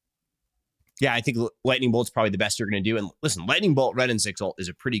 Yeah, I think lightning bolt's probably the best you're going to do. And listen, lightning bolt Wrenn and 6 ult is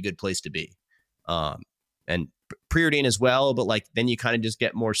a pretty good place to be. And preordain as well, but like then you kind of just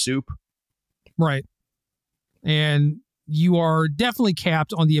get more soup. Right. And you are definitely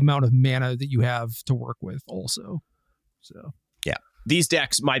capped on the amount of mana that you have to work with also. So yeah, these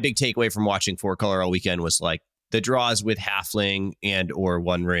decks, my big takeaway from watching 4-color all weekend was like the draws with Halfling and or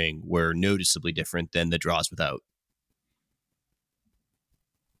One Ring were noticeably different than the draws without.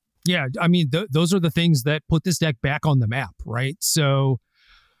 Yeah, I mean, those are the things that put this deck back on the map, right? So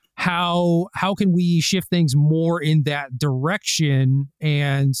how can we shift things more in that direction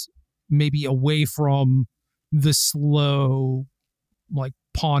and maybe away from the slow, like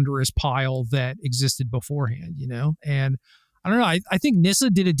ponderous pile that existed beforehand, you know? And I don't know, I think Nissa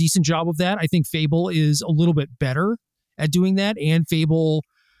did a decent job of that. I think Fable is a little bit better at doing that, and Fable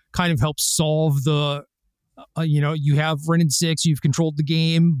kind of helps solve the, you have Wrenn and 6, you've controlled the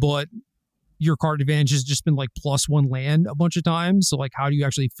game, but your card advantage has just been like +1 land a bunch of times. So like, how do you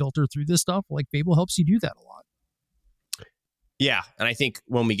actually filter through this stuff? Like Fable helps you do that a lot. Yeah, and I think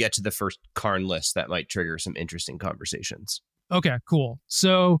when we get to the first Karn list, that might trigger some interesting conversations. Okay, cool.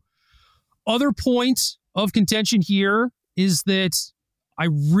 So other point of contention here is that I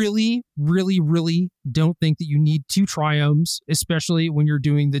really, really, really don't think that you need 2 Triomes, especially when you're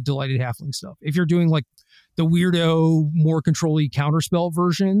doing the Delighted Halfling stuff. If you're doing like the weirdo, more control-y counterspell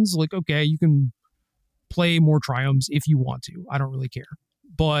versions, like, okay, you can play more Triomes if you want to. I don't really care.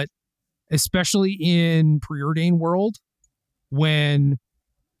 But especially in Preordain world, when,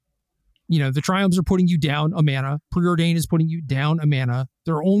 the Triomes are putting you down a mana, Preordain is putting you down a mana,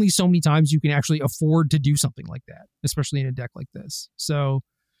 there are only so many times you can actually afford to do something like that, especially in a deck like this. So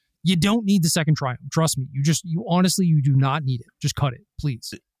you don't need the second Triumph. Trust me. You honestly do not need it. Just cut it,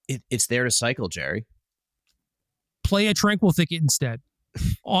 please. It's there to cycle, Jerry. Play a Tranquil Thicket instead.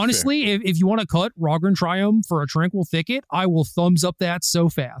 Honestly, sure. if you want to cut Rogren Triumph for a Tranquil Thicket, I will thumbs up that so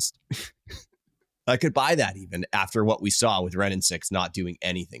fast. I could buy that even after what we saw with Wrenn and 6 not doing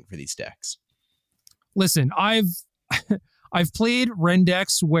anything for these decks. Listen, I've played Wrenn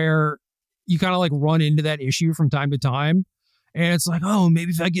decks where you kind of like run into that issue from time to time. And it's like, oh,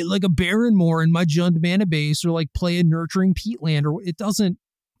 maybe if I get like a Baron more in my Jund mana base, or like play a Nurturing Peatland, or it doesn't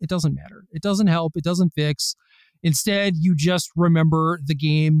matter. It doesn't help. It doesn't fix. Instead, you just remember the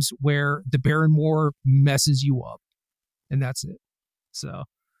games where the Baron War messes you up. And that's it. So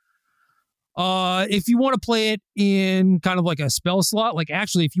if you want to play it in kind of like a spell slot, like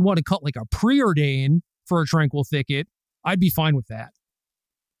actually if you want to cut like a Preordain for a Tranquil Thicket, I'd be fine with that.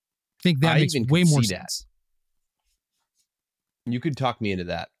 I think that makes way more sense. You could talk me into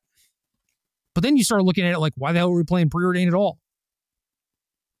that. But then you start looking at it like, why the hell are we playing Preordain at all?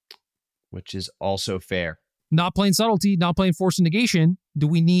 Which is also fair. Not playing Subtlety, not playing Force of Negation. Do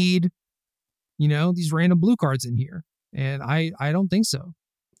we need, these random blue cards in here? And I don't think so.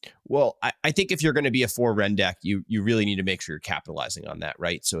 Well, I think if you're going to be a 4 Wrenn deck, you really need to make sure you're capitalizing on that,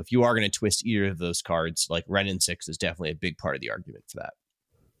 right? So if you are going to twist either of those cards, like Wrenn and 6 is definitely a big part of the argument for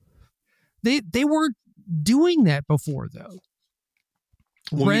that. They were doing that before, though.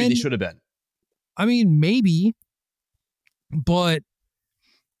 Well, maybe they should have been. I mean, maybe, but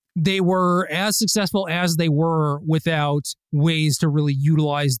they were as successful as they were without ways to really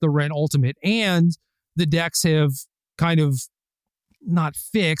utilize the Wrenn Ultimate. And the decks have kind of not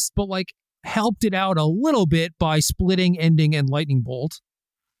fixed, but like helped it out a little bit by splitting Ending and Lightning Bolt.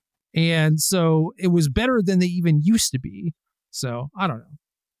 And so it was better than they even used to be. So I don't know.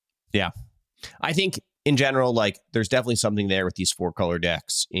 Yeah. I think in general, like there's definitely something there with these 4-color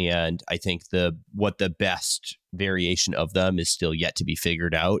decks. And I think what the best variation of them is still yet to be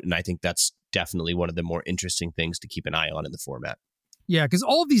figured out. And I think that's definitely one of the more interesting things to keep an eye on in the format. Yeah, because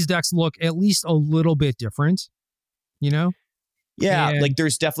all of these decks look at least a little bit different, Yeah, And like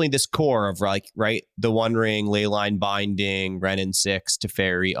there's definitely this core of like, right, the One Ring, Leyline Binding, Renin 6,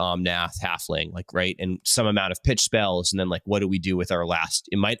 Teferi, Omnath, Halfling, like, right, and some amount of pitch spells, and then like, what do we do with our last?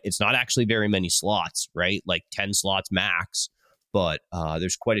 It's not actually very many slots, right? Like 10 slots max, but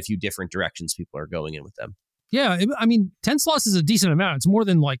there's quite a few different directions people are going in with them. yeah, I mean, 10 slots is a decent amount. It's more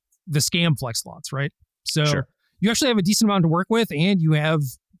than like the scam flex slots, right? So Sure. you actually have a decent amount to work with, and you have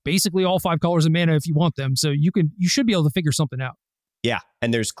basically all 5 colors of mana if you want them. So you should be able to figure something out. Yeah,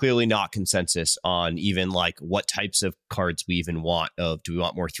 and there's clearly not consensus on even like what types of cards we even want. Of do we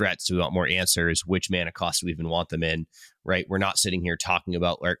want more threats? Do we want more answers? Which mana cost do we even want them in? Right, we're not sitting here talking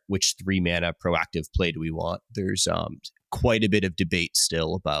about like which 3 mana proactive play do we want. There's quite a bit of debate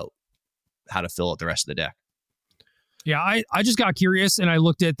still about how to fill out the rest of the deck. Yeah, I just got curious and I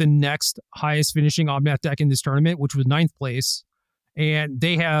looked at the next highest finishing Omnath deck in this tournament, which was 9th place, and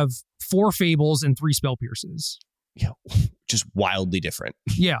they have 4 Fables and 3 Spell Pierces. Yeah, just wildly different.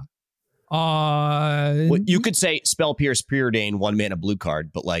 Yeah. Well, you could say Spell Pierce, Preordain, 1 mana blue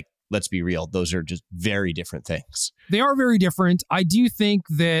card, but like, let's be real, those are just very different things. They are very different. I do think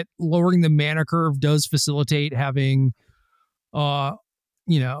that lowering the mana curve does facilitate having, a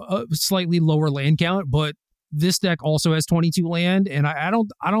slightly lower land count, but this deck also has 22 land, and I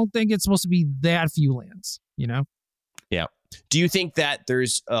don't think it's supposed to be that few lands, you know? Yeah. Do you think that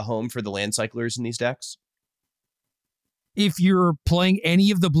there's a home for the land cyclers in these decks? If you're playing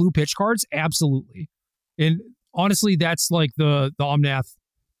any of the blue pitch cards, absolutely. And honestly, that's like the Omnath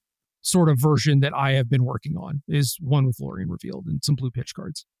sort of version that I have been working on, is one with Lorien Revealed and some blue pitch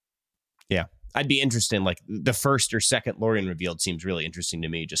cards. Yeah. I'd be interested in like the first or second Lorien Revealed seems really interesting to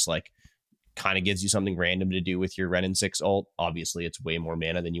me. Just like kind of gives you something random to do with your Renin 6 ult. Obviously, it's way more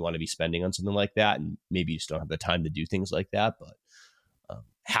mana than you want to be spending on something like that. And maybe you just don't have the time to do things like that. But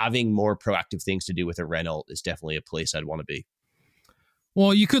having more proactive things to do with a Ren ult is definitely a place I'd want to be.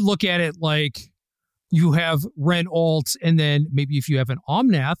 Well, you could look at it like you have Ren ult, and then maybe if you have an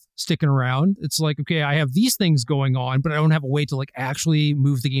Omnath sticking around, it's like, okay, I have these things going on, but I don't have a way to like actually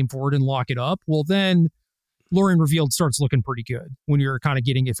move the game forward and lock it up. Well, then Lorien Revealed starts looking pretty good when you're kind of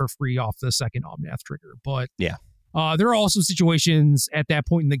getting it for free off the second Omnath trigger. But yeah, there are also situations at that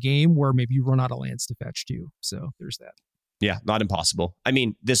point in the game where maybe you run out of lands to fetch too. So there's that. Yeah, not impossible. I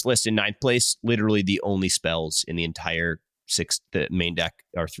mean, this list in 9th place, literally the only spells in the entire the main deck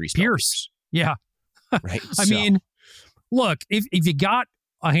are 3 spells. Pierce. Yeah. Right. I mean, look, if you got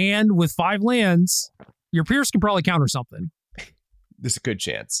a hand with 5 lands, your Pierce can probably counter something. There's a good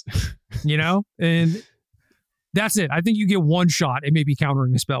chance. You know? And that's it. I think you get one shot at maybe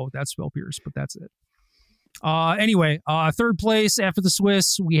countering a spell with that Spell Pierce, but that's it. Anyway, 3rd place after the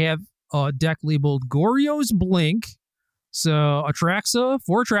Swiss, we have a deck labeled Goryo's Blink. So Atraxa,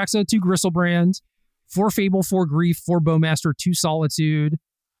 4 Atraxa, 2 Gristlebrand, 4 Fable, 4 Grief, 4 Bowmaster, 2 Solitude,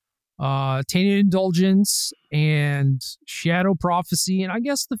 Tainted Indulgence, and Shadow Prophecy, and I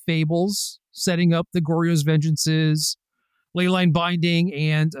guess the Fables, setting up the Goryo's Vengeances, Leyline Binding,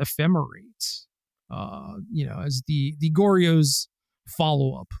 and Ephemerate. As the Goryo's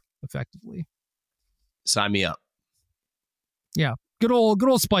follow-up, effectively. Sign me up. Yeah, good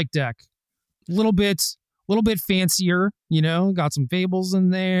old Spike deck. A little bit fancier, got some Fables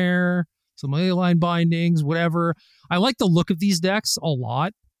in there, some Leyline Bindings, whatever. I like the look of these decks a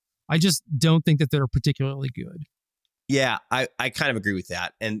lot. I just don't think that they're particularly good. Yeah, I kind of agree with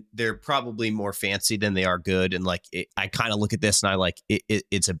that. And they're probably more fancy than they are good. And like, I kind of look at this and I like,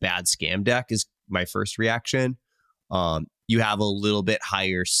 it's a bad scam deck is my first reaction. You have a little bit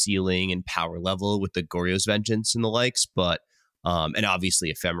higher ceiling and power level with the Goryo's Vengeance and the likes, but and obviously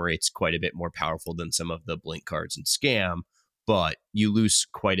Ephemerate's quite a bit more powerful than some of the Blink cards in Scam, but you lose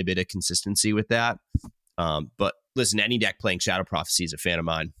quite a bit of consistency with that. But listen, any deck playing Shadow Prophecy is a fan of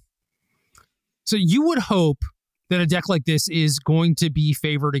mine. So you would hope that a deck like this is going to be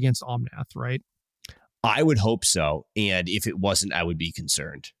favored against Omnath, right? I would hope so. And if it wasn't, I would be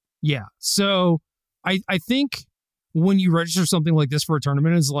concerned. Yeah. So I think when you register something like this for a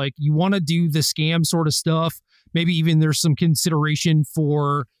tournament, is like you want to do the scam sort of stuff. Maybe even there's some consideration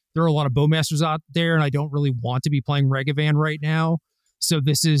for, there are a lot of Bowmasters out there and I don't really want to be playing Regavan right now. So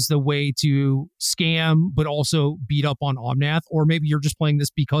this is the way to scam, but also beat up on Omnath. Or maybe you're just playing this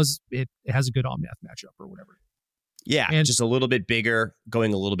because it has a good Omnath matchup or whatever. Yeah, and just a little bit bigger,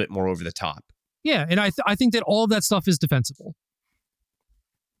 going a little bit more over the top. Yeah, and I think that all of that stuff is defensible.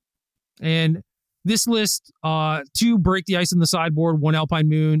 And this list, 2 Break the Ice in the sideboard, 1 Alpine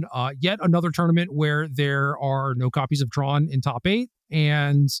Moon, yet another tournament where there are no copies of Tron in top 8.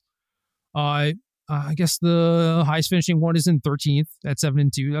 And I guess the highest finishing one is in 13th at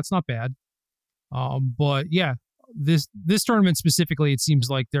 7-2. That's not bad. But yeah, this tournament specifically, it seems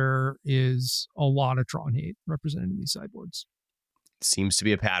like there is a lot of Tron hate represented in these sideboards. Seems to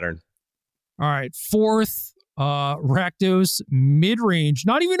be a pattern. All right, fourth, Rakdos mid-range,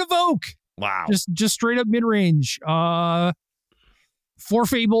 not even Evoke. Wow. Just straight up mid-range. 4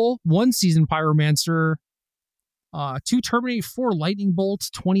 Fable, 1 Seasoned Pyromancer, 2 Terminate, 4 Lightning Bolts,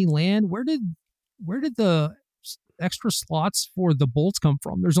 20 land. Where did the extra slots for the bolts come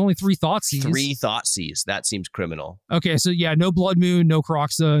from? There's only 3 Thoughtseize. 3 Thoughtseize. That seems criminal. Okay, so yeah, no Blood Moon, no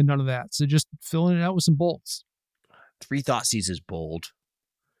Kroxa, none of that. So just filling it out with some bolts. 3 Thoughtseize is bold.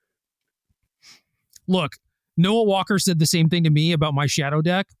 Look, Noah Walker said the same thing to me about my Shadow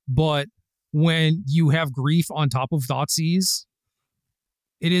deck, but when you have Grief on top of Thoughtseize,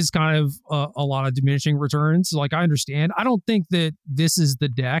 it is kind of a lot of diminishing returns. Like, I understand. I don't think that this is the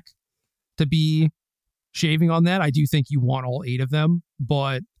deck to be shaving on that. I do think you want all 8 of them,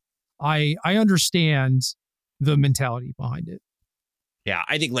 but I understand the mentality behind it. Yeah,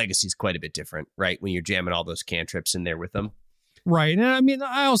 I think Legacy is quite a bit different, right? When you're jamming all those cantrips in there with them. Right. And I mean,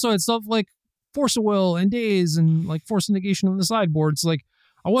 I also had stuff like Force of Will and Daze and like Force of Negation on the sideboards. Like,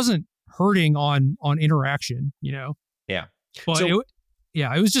 I wasn't hurting on interaction, you know? Yeah. But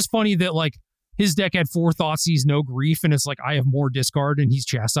it was just funny that like his deck had 4 Thoughtseize, no Grief, and it's like I have more discard and he's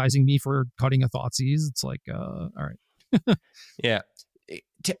chastising me for cutting a Thoughtseize. It's like, all right. Yeah.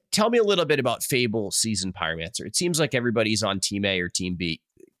 Tell me a little bit about Fable Seasoned Pyromancer. It seems like everybody's on Team A or Team B.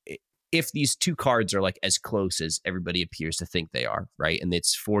 If these 2 cards are like as close as everybody appears to think they are, right? And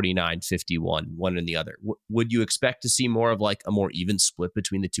it's 49-51, one and the other. Would you expect to see more of like a more even split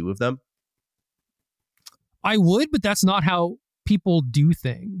between the 2 of them? I would, but that's not how people do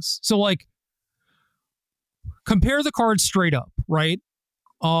things. So like, compare the cards straight up, right?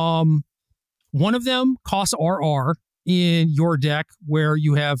 One of them costs RR in your deck where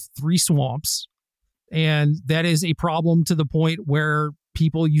you have 3 swamps, and that is a problem to the point where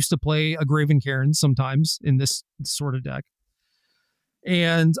people used to play a Graven Cairn sometimes in this sort of deck.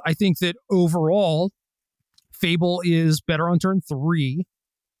 And I think that overall, Fable is better on turn 3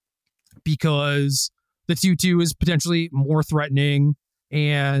 because the 2/2 is potentially more threatening,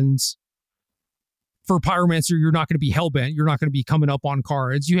 and for Pyromancer, you're not going to be hellbent. You're not going to be coming up on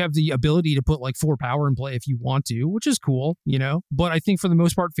cards. You have the ability to put like 4 power in play if you want to, which is cool, you know? But I think for the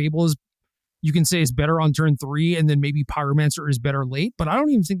most part, Fable is, you can say, is better on turn 3, and then maybe Pyromancer is better late. But I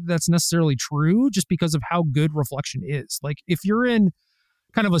don't even think that's necessarily true just because of how good Reflection is. Like, if you're in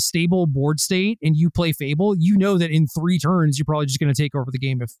kind of a stable board state and you play Fable, you know that in 3 turns, you're probably just going to take over the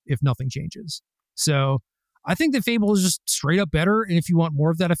game if nothing changes. So I think that Fable is just straight up better. And if you want more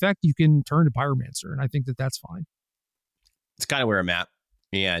of that effect, you can turn to Pyromancer. And I think that that's fine. It's kind of where I'm at.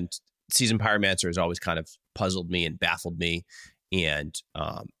 And Seasoned Pyromancer has always kind of puzzled me and baffled me. And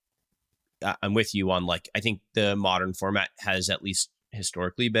I'm with you on, like, I think the modern format has, at least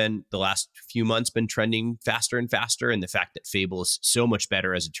historically, been the last few months been trending faster and faster. And the fact that Fable is so much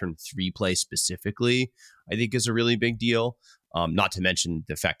better as a turn 3 play specifically, I think is a really big deal. Not to mention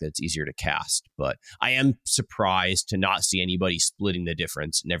the fact that it's easier to cast, but I am surprised to not see anybody splitting the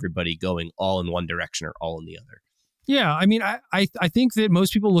difference and everybody going all in one direction or all in the other. Yeah, I mean, I think that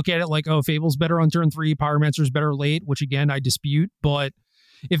most people look at it like, oh, Fable's better on turn 3, Pyromancer's better late, which again, I dispute. But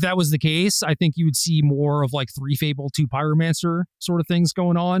if that was the case, I think you would see more of like 3 Fable, 2 Pyromancer sort of things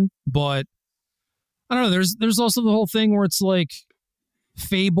going on. But I don't know, there's also the whole thing where it's like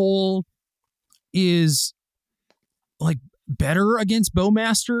Fable is like better against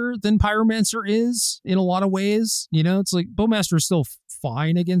Bowmaster than Pyromancer is in a lot of ways. You know, it's like Bowmaster is still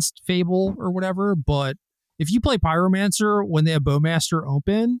fine against Fable or whatever, but if you play Pyromancer when they have Bowmaster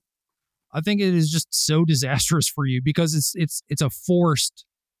open, I think it is just so disastrous for you because it's a forced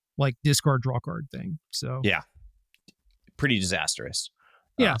like discard draw card thing. So yeah, pretty disastrous.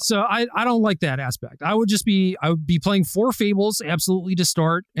 Yeah, so I don't like that aspect. I would be playing 4 Fables absolutely to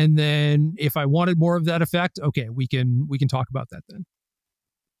start, and then if I wanted more of that effect, okay, we can talk about that then.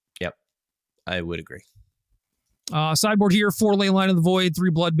 Yep, I would agree. Sideboard here: 4 Leyline of the Void, 3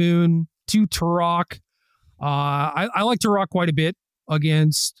 Blood Moon, 2 Turok. I like Turok quite a bit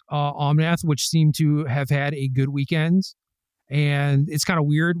against Omnath, which seemed to have had a good weekend, and it's kind of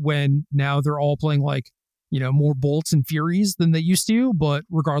weird when now they're all playing like, you know, more Bolts and Furies than they used to, but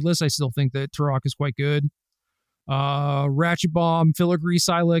regardless, I still think that Turok is quite good. Ratchet Bomb, Filigree,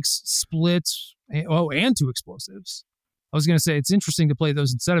 Silex, Split, and 2 Explosives. I was going to say it's interesting to play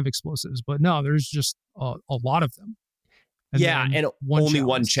those instead of Explosives, but no, there's just a lot of them. And and only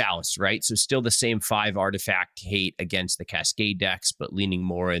one chalice, right? So still the same 5 artifact hate against the Cascade decks, but leaning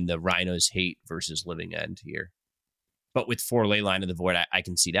more in the Rhino's hate versus Living End here. But with 4 Leyline of the Void, I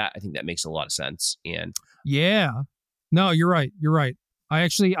can see that. I think that makes a lot of sense. And Yeah. No, you're right. You're right. I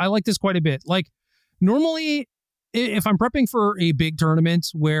like this quite a bit. Like normally if I'm prepping for a big tournament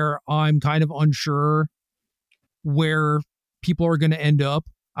where I'm kind of unsure where people are going to end up,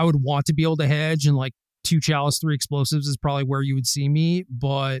 I would want to be able to hedge, and like 2 chalice, 3 explosives is probably where you would see me.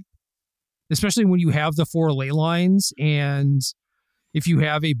 But especially when you have the 4 ley lines, and if you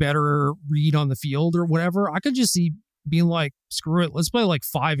have a better read on the field or whatever, I could just see being like, screw it, let's play like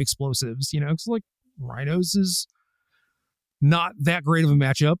 5 explosives, because like Rhinos is not that great of a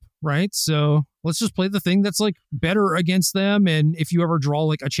matchup, right? So let's just play the thing that's like better against them. And if you ever draw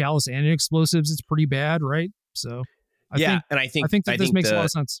like a chalice and an explosives, it's pretty bad, right? So I think this makes a lot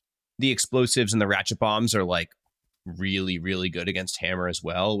of sense. The explosives and the ratchet bombs are like really, really good against Hammer as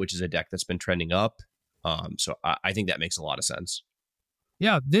well, which is a deck that's been trending up. So I think that makes a lot of sense.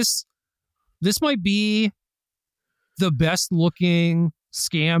 Yeah, this might be the best looking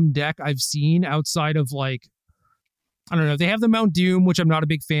scam deck I've seen outside of like, I don't know. They have the Mount Doom, which I'm not a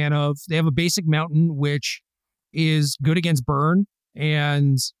big fan of. They have a basic Mountain, which is good against burn,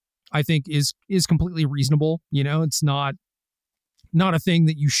 and I think is completely reasonable. It's not a thing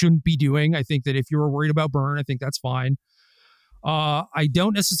that you shouldn't be doing. I think that if you're worried about burn, I think that's fine. I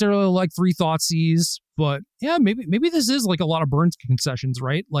don't necessarily like 3 Thoughtseize, but yeah, maybe this is like a lot of burn concessions,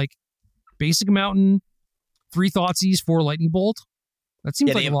 right? Like basic Mountain, 3 Thoughtseizes, 4 Lightning Bolt. That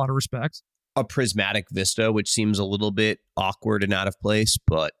seems like a lot of respect. A Prismatic Vista, which seems a little bit awkward and out of place,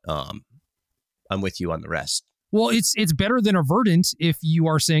 but I'm with you on the rest. Well, it's better than a Verdant if you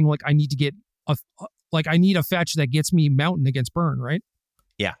are saying like I need to get I need a fetch that gets me Mountain against burn, right?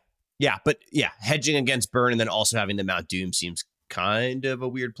 Yeah, but hedging against burn and then also having the Mount Doom seems kind of a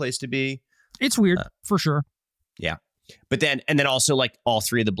weird place to be. It's weird for sure. Yeah. But then also like all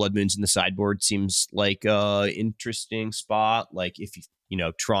 3 of the Blood Moons in the sideboard seems like a interesting spot. Like if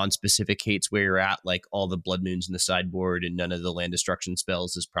Tron specific hates where you're at, like all the Blood Moons in the sideboard and none of the land destruction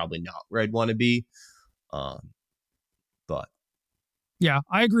spells is probably not where I'd want to be. But yeah,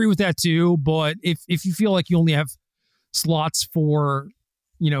 I agree with that too. But if you feel like you only have slots for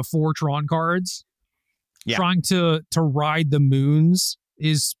 4 Tron cards, trying to ride the moons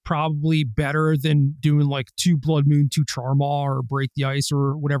is probably better than doing like 2 Blood Moon, 2 Charmaw, or Break the Ice,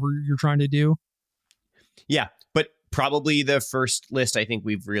 or whatever you're trying to do. Yeah, but probably the first list I think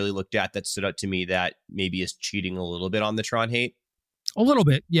we've really looked at that stood out to me that maybe is cheating a little bit on the Tron hate. A little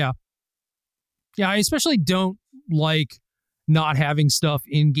bit, yeah. Yeah, I especially don't like not having stuff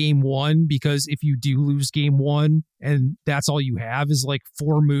in game 1, because if you do lose game 1 and that's all you have is like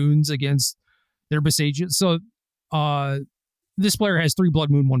 4 moons against their Besages. So this player has 3 Blood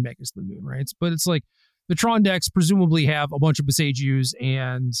Moon, 1 Magus the Moon, right? But it's like the Tron decks presumably have a bunch of Besages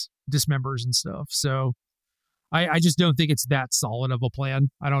and Dismembers and stuff. So I just don't think it's that solid of a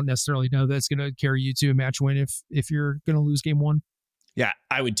plan. I don't necessarily know that it's going to carry you to a match win if you're going to lose game 1. Yeah,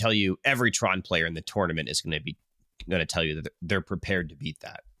 I would tell you every Tron player in the tournament is going to tell you that they're prepared to beat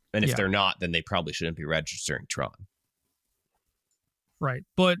that. And if they're not, then they probably shouldn't be registering Tron. Right.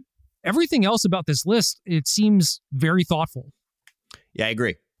 But everything else about this list, it seems very thoughtful. Yeah, I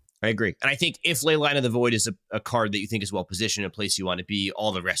agree. And I think if Leyline of the Void is a card that you think is well positioned, a place you want to be,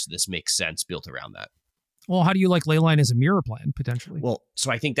 all the rest of this makes sense built around that. Well, how do you like Leyline as a mirror plan, potentially? Well,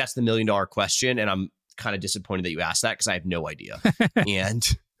 so I think that's the $1 million question, and I'm kind of disappointed that you asked that because I have no idea. And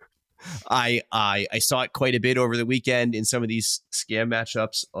I saw it quite a bit over the weekend in some of these scam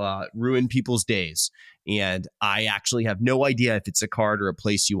matchups, ruin people's days. And I actually have no idea if it's a card or a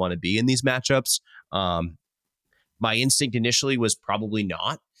place you want to be in these matchups. My instinct initially was probably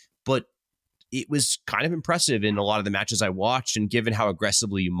not, but it was kind of impressive in a lot of the matches I watched. And given how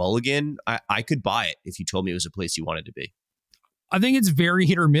aggressively you mulligan, I could buy it if you told me it was a place you wanted to be. I think it's very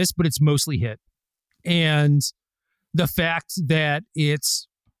hit or miss, but it's mostly hit. And the fact that it's,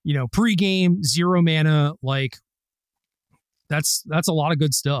 pre-game, 0 mana, like that's a lot of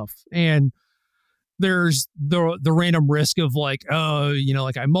good stuff. And there's the random risk of like,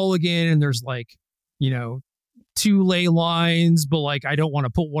 like I mulligan and there's like, 2 ley lines, but like I don't want to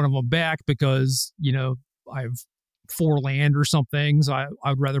put one of them back because, I have 4 land or something. So I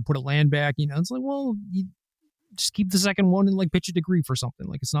would rather put a land back, it's like, well, you just keep the second one and like pitch a degree for something.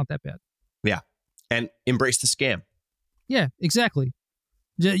 Like it's not that bad. Yeah. And embrace the scam. Yeah, exactly.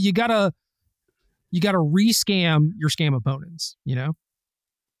 You gotta re-scam your scam opponents,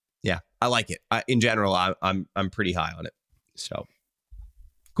 Yeah, I like it. In general, I'm pretty high on it. So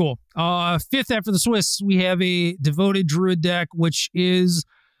cool. 5th after the Swiss, we have a Devoted Druid deck, which is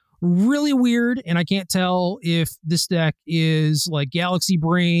really weird, and I can't tell if this deck is like Galaxy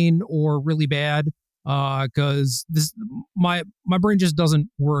Brain or really bad. Because my brain just doesn't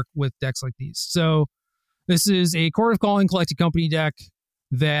work with decks like these. So This is a Court of Calling Collected Company deck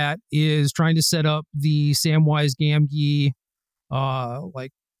that is trying to set up the Samwise Gamgee,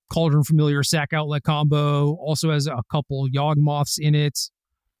 like Cauldron Familiar Sack Outlet combo. Also has a couple Yawgmoths in it.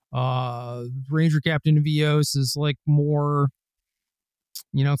 Ranger Captain Vios is like more,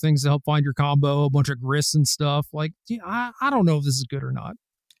 things to help find your combo, a bunch of Grists and stuff. Like, I don't know if this is good or not.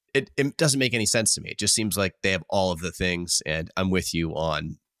 It doesn't make any sense to me. It just seems like they have all of the things, and I'm with you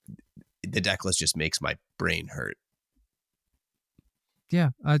on the deck list just makes my brain hurt. Yeah,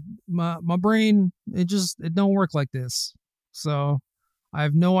 my brain, it don't work like this. So I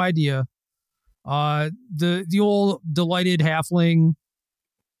have no idea. The old Delighted Halfling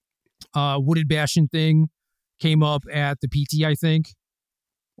Wooded Bastion thing came up at the PT, I think,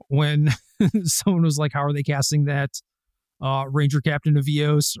 when someone was like, how are they casting that Ranger Captain of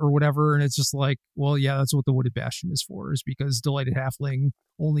Vios or whatever? And it's just like, well, yeah, that's what the Wooded Bastion is for, is because Delighted Halfling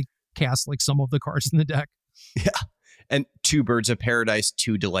only casts like some of the cards in the deck. Yeah. And 2 Birds of Paradise,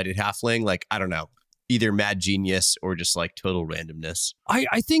 2 Delighted Halfling. Like, I don't know, either mad genius or just like total randomness.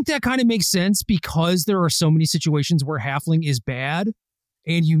 I think that kind of makes sense because there are so many situations where Halfling is bad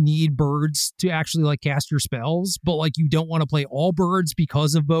and you need birds to actually like cast your spells, but like you don't want to play all birds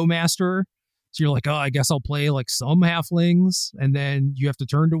because of Bowmaster. So you're like, oh, I guess I'll play like some Halflings, and then you have to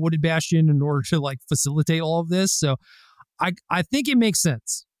turn to Wooded Bastion in order to like facilitate all of this. So I think it makes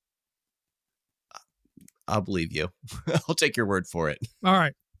sense. I'll believe you. I'll take your word for it. All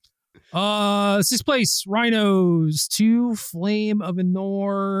right. 6th place, Rhinos, 2 Flame of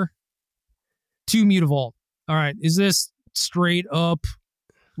Anor, 2 Mutavault. All right. Is this straight up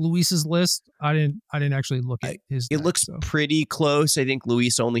Luis's list? I didn't actually look at his It deck, looks pretty close. I think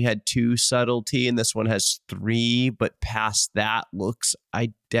Luis only had 2 Subtlety, and this one has 3, but past that looks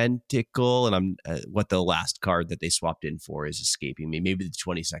identical. And I'm what the last card that they swapped in for is escaping me. Maybe the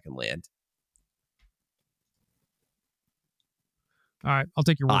 22nd land. All right, I'll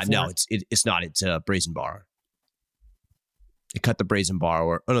take your word for no, it. it's not. It's Brazen Borrower. They cut the Brazen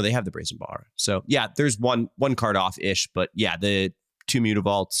Borrower. Oh no, they have the Brazen Borrower. So yeah, there's one card off ish, but yeah, the 2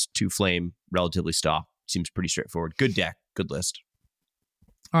 Mutavaults, 2 Flame, relatively stock. Seems pretty straightforward. Good deck, good list.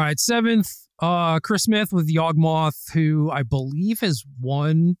 All right, 7th, Chris Smith with Yawgmoth, who I believe has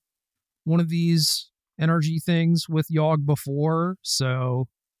won one of these NRG things with Yawg before, so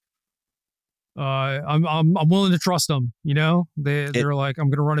I'm willing to trust them. They're like, I'm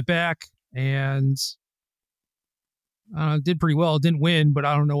gonna run it back, and did pretty well. Didn't win, but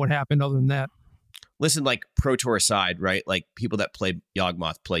I don't know what happened other than that. Listen, like Pro Tour aside, right? Like people that play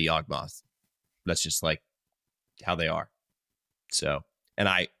Yawgmoth. That's just like how they are. So, and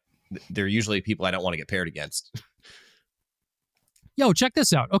they're usually people I don't want to get paired against. Yo, check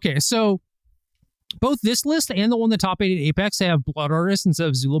this out. Okay, so both this list and the one the top 8 at Apex have Blood Artist instead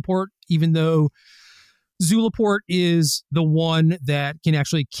of Zulaport, even though Zulaport is the one that can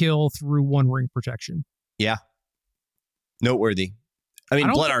actually kill through 1 ring protection. Yeah. Noteworthy. I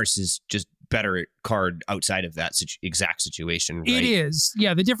mean, Blood Artist is just better card outside of that exact situation, right? It is.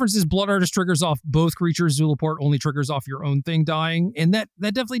 Yeah, the difference is Blood Artist triggers off both creatures. Zulaport only triggers off your own thing dying, and that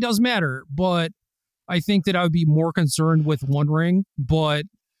definitely does matter, but I think that I would be more concerned with 1 ring, but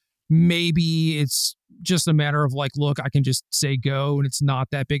maybe it's just a matter of like, look, I can just say go and it's not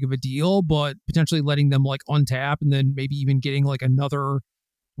that big of a deal, but potentially letting them like untap and then maybe even getting like another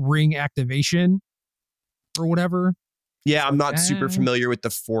ring activation or whatever. Yeah, I'm not super familiar with the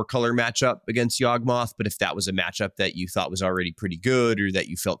 4-color matchup against Yawgmoth, but if that was a matchup that you thought was already pretty good or that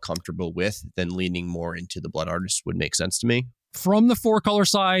you felt comfortable with, then leaning more into the Blood Artist would make sense to me. From the 4-color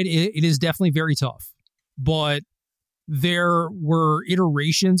side, it is definitely very tough, but there were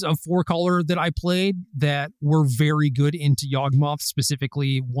iterations of 4-color that I played that were very good into Yawgmoth,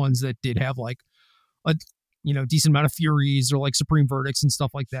 specifically ones that did have like a decent amount of Furies or like Supreme Verdicts and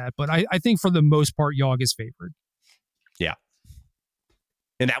stuff like that. But I think for the most part, Yawg is favored. Yeah.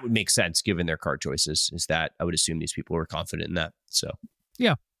 And that would make sense given their card choices, is that I would assume these people were confident in that. So,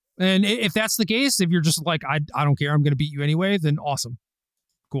 yeah. And if that's the case, if you're just like, I don't care, I'm going to beat you anyway, then awesome.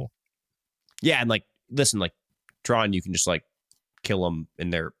 Cool. Yeah. And like, listen, like, Tron, you can just like kill them in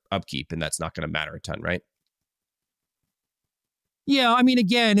their upkeep, and that's not going to matter a ton, right? Yeah, I mean,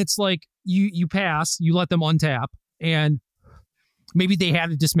 again, it's like you pass, you let them untap, and maybe they had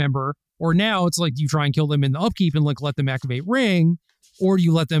a dismember, or now it's like you try and kill them in the upkeep and like let them activate ring, or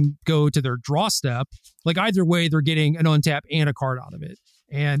you let them go to their draw step. Like either way, they're getting an untap and a card out of it.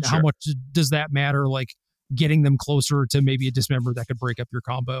 And Sure. How much does that matter? Like getting them closer to maybe a dismember that could break up your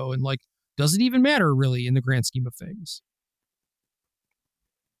combo, and like, does it even matter really in the grand scheme of things?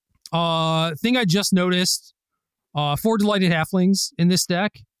 Thing I just noticed, 4 Delighted Halflings in this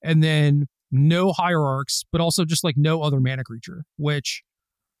deck, and then no hierarchs, but also just like no other mana creature, which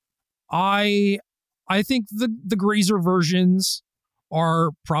I think the Grazer versions are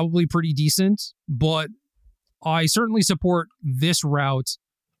probably pretty decent, but I certainly support this route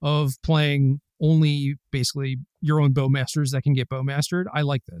of playing only basically your own Bowmasters that can get Bowmastered. I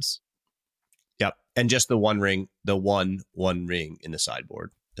like this. Yep. And just the one ring in the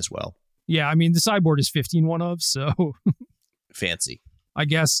sideboard as well. Yeah, I mean, the sideboard is 15 one of, so fancy. I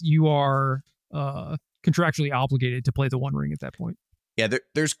guess you are contractually obligated to play the one ring at that point. Yeah,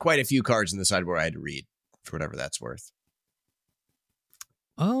 there's quite a few cards in the sideboard I had to read for whatever that's worth.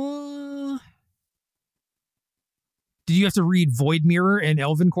 Did you have to read Void Mirror and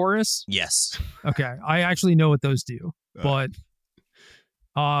Elven Chorus? Yes. Okay, I actually know what those do, but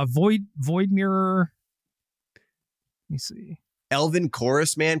Void Mirror. Let me see. Elven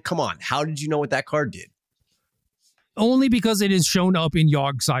Chorus, man, come on! How did you know what that card did? Only because it is shown up in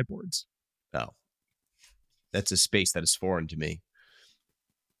Yogg sideboards. Oh, that's a space that is foreign to me.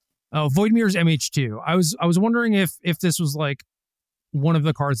 Oh, Void Mirror's MH2. I was wondering if this was like one of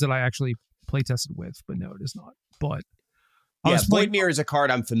the cards that I actually play tested with, but no, it is not. But yeah, Void Mirror is a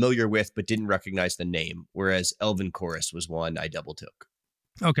card I'm familiar with, but didn't recognize the name. Whereas Elven Chorus was one I double took.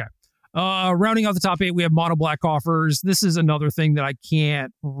 Okay. Rounding out the top 8, we have Mono Black Coffers. This is another thing that I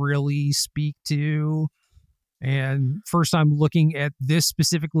can't really speak to. And first time looking at this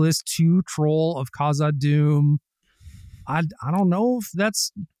specific list, 2 Troll of Khazad-dûm. I don't know if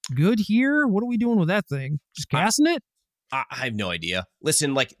that's good here. What are we doing with that thing? Just casting it? I have no idea.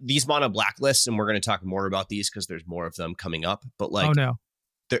 Listen, like these mono black lists, and we're going to talk more about these because there's more of them coming up. But like, oh no,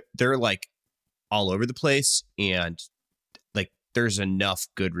 they're like all over the place, and like there's enough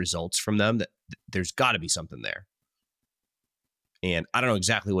good results from them that there's got to be something there. And I don't know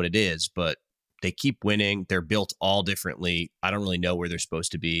exactly what it is, but they keep winning. They're built all differently. I don't really know where they're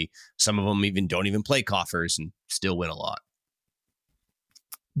supposed to be. Some of them even don't even play coffers and still win a lot.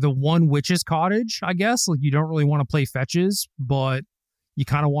 The one Witch's Cottage, I guess. Like you don't really want to play fetches, but you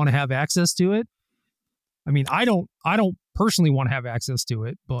kind of want to have access to it. I mean, I don't personally want to have access to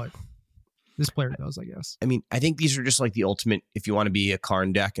it, but this player does, I guess. I mean, I think these are just like the ultimate, if you want to be a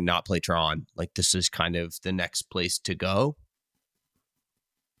Karn deck and not play Tron, like this is kind of the next place to go,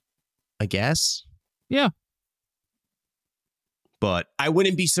 I guess. Yeah. But I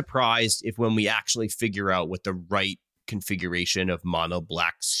wouldn't be surprised if when we actually figure out what the right configuration of mono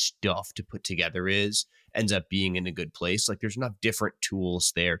black stuff to put together ends up being in a good place. Like there's enough different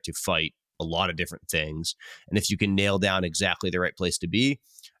tools there to fight a lot of different things. And if you can nail down exactly the right place to be,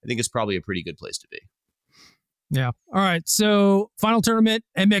 I think it's probably a pretty good place to be. Yeah. All right. So final tournament,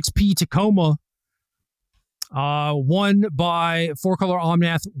 MXP Tacoma. Won by 4-color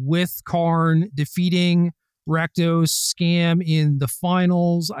Omnath with Karn, defeating Rakdos Scam in the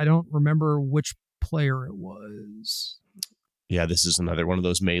finals. I don't remember which player it was. Yeah, this is another one of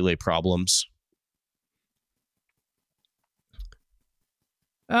those melee problems.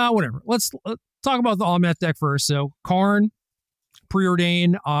 Whatever. Let's talk about the Omnath deck first. So Karn,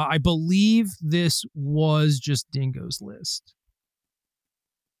 Preordain. I believe this was just Dingo's list.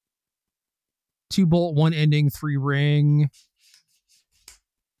 2 bolt, 1 ending, 3 ring.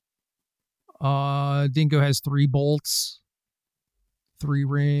 Dingo has 3 bolts, 3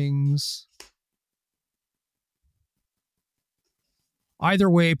 rings. Either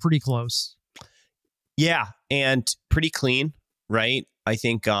way, pretty close. Yeah, and pretty clean, right? I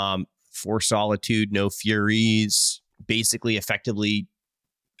think 4 Solitude, no Furies, basically effectively,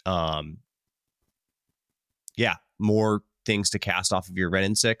 more things to cast off of your Ren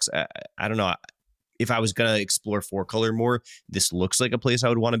and 6. I don't know. If I was going to explore 4-color more, this looks like a place I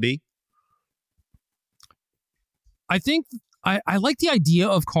would want to be. I think I like the idea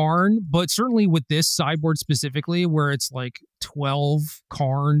of Karn, but certainly with this sideboard specifically, where it's like 12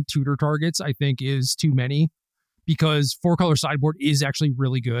 Karn tutor targets, I think is too many, because 4-color sideboard is actually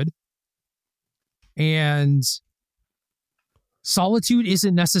really good. And Solitude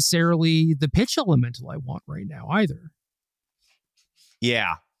isn't necessarily the pitch elemental I want right now either.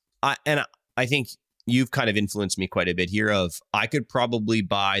 Yeah. I think you've kind of influenced me quite a bit here of I could probably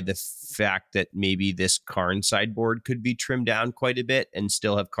buy the fact that maybe this Karn sideboard could be trimmed down quite a bit and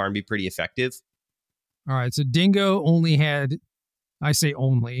still have Karn be pretty effective. All right. So Dingo only had, I say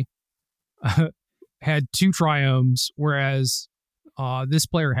only, had 2 Triomes, whereas this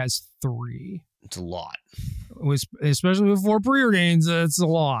player has 3. It's a lot. Especially with 4 Preordains, it's a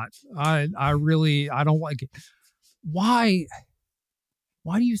lot. I don't like it. Why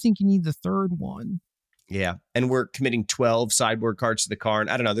do you think you need the 3rd one? Yeah, and we're committing 12 sideboard cards to the Karn.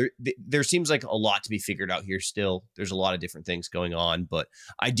 I don't know. There seems like a lot to be figured out here still. There's a lot of different things going on, but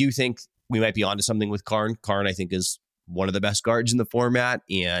I do think we might be onto something with Karn. Karn, I think, is one of the best cards in the format.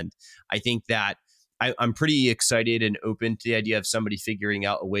 And I think that I'm pretty excited and open to the idea of somebody figuring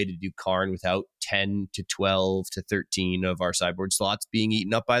out a way to do Karn without 10 to 12 to 13 of our sideboard slots being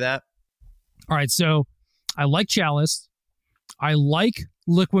eaten up by that. All right, so I like Chalice. I like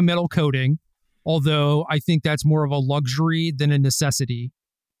liquid metal coating, although I think that's more of a luxury than a necessity.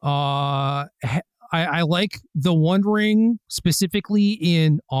 I like the One Ring specifically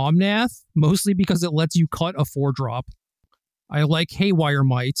in Omnath, mostly because it lets you cut a 4-drop. I like Haywire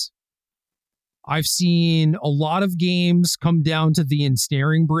Might. I've seen a lot of games come down to the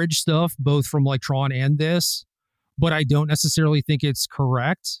Ensnaring Bridge stuff, both from like Tron and this, but I don't necessarily think it's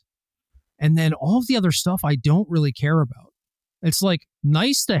correct. And then all of the other stuff I don't really care about. It's like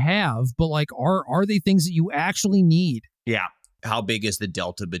nice to have, but like are they things that you actually need? Yeah. How big is the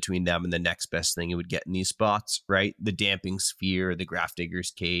delta between them and the next best thing you would get in these spots, right? The Damping Sphere, the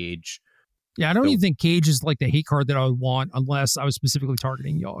Grafdigger's Cage. Yeah, I don't even think Cage is like the hate card that I would want unless I was specifically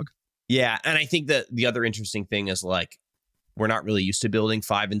targeting Yogg. Yeah, and I think that the other interesting thing is like we're not really used to building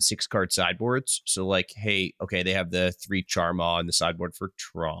 5 and 6 card sideboards. So like, hey, okay, they have the 3 Charma on the sideboard for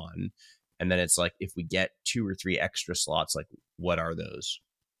Tron. And then it's like, if we get 2 or 3 extra slots, like what are those?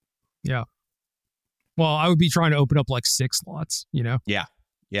 Yeah. Well, I would be trying to open up like 6 slots, you know? Yeah.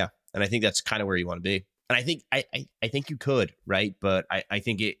 Yeah. And I think that's kind of where you want to be. And I think I think you could, right? But I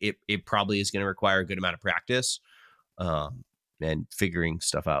think it probably is going to require a good amount of practice and figuring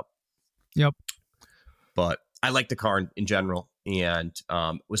stuff out. Yep. But I like the Karn in general and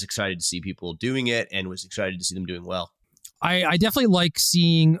was excited to see people doing it and was excited to see them doing well. I definitely like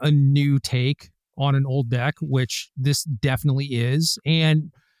seeing a new take on an old deck, which this definitely is.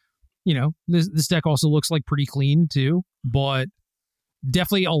 And, you know, this deck also looks like pretty clean too, but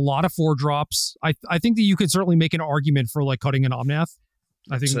definitely a lot of 4-drops. I think that you could certainly make an argument for like cutting an Omnath.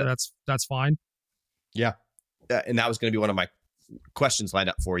 I think that's fine. Yeah. And that was going to be one of my questions lined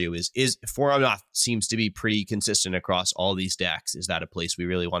up for you is 4 Omnath seems to be pretty consistent across all these decks. Is that a place we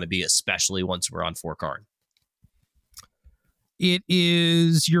really want to be, especially once we're on 4 Karn? It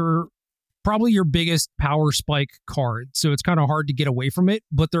is probably your biggest power spike card. So it's kind of hard to get away from it,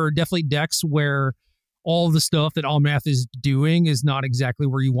 but there are definitely decks where all the stuff that Omnath is doing is not exactly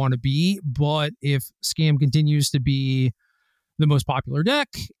where you want to be. But if Scam continues to be the most popular deck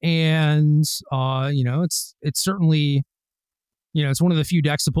and, it's certainly, it's one of the few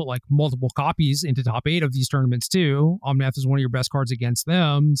decks to put like multiple copies into top 8 of these tournaments too. Omnath is one of your best cards against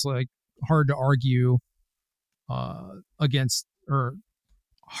them. It's like hard to argue against or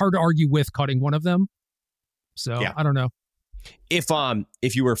hard to argue with cutting one of them. So yeah. I don't know.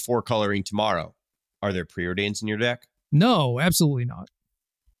 If you were 4 coloring tomorrow, are there preordains in your deck? No, absolutely not.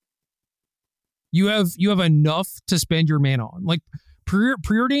 You have enough to spend your mana on. Like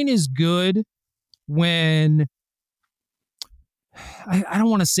preordain is good when I don't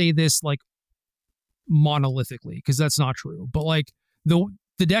want to say this like monolithically because that's not true. But like the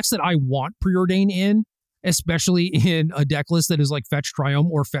decks that I want preordain in, especially in a deck list that is like fetch Triumph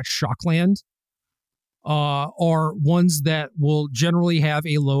or fetch Shockland, are ones that will generally have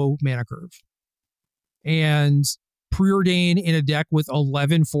a low mana curve. And preordain in a deck with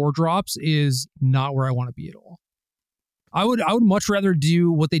 11 4-drops is not where I want to be at all. I would much rather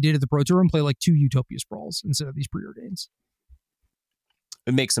do what they did at the Pro Tour and play like 2 Utopia Sprawls instead of these preordains.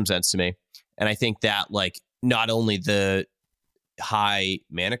 It makes some sense to me. And I think that like not only the high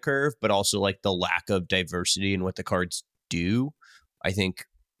mana curve, but also like the lack of diversity in what the cards do, I think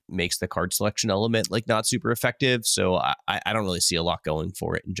makes the card selection element like not super effective. So I don't really see a lot going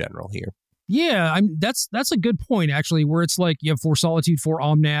for it in general here. Yeah, that's a good point actually, where it's like you have 4 Solitude, 4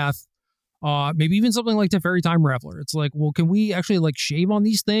 Omnath, maybe even something like Teferi Time Raveler. It's like, well, can we actually like shave on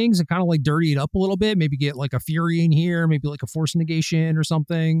these things and kind of like dirty it up a little bit? Maybe get like a Fury in here, maybe like a Force Negation or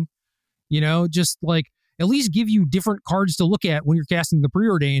something. Just like at least give you different cards to look at when you're casting the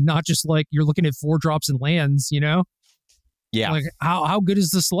preordain, not just like you're looking at 4-drops and lands. Yeah. Like how good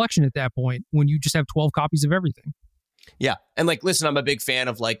is the selection at that point when you just have 12 copies of everything? Yeah, and like listen, I'm a big fan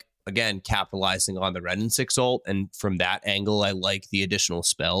of like, again, capitalizing on the Ren and 6 ult. And from that angle, I like the additional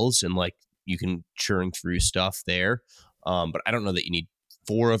spells and like you can churn through stuff there. But I don't know that you need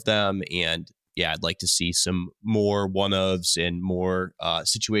 4 of them. And yeah, I'd like to see some more one-ofs and more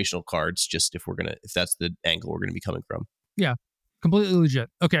situational cards just if that's the angle we're going to be coming from. Yeah, completely legit.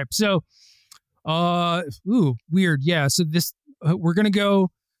 Okay, so weird. Yeah, so this we're going to go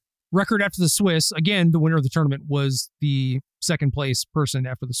record after the Swiss. Again, the winner of the tournament was the second place person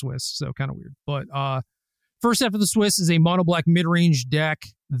after the Swiss, so kind of weird. But first after the Swiss is a mono black mid-range deck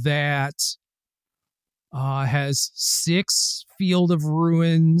that has 6 Field of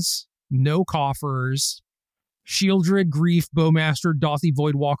Ruins, no coffers. Shieldred, Grief, Bowmaster, Dothy,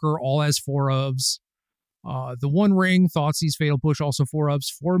 Voidwalker, all has 4 ofs. The One Ring, Thoughtseize, Fatal Push, also 4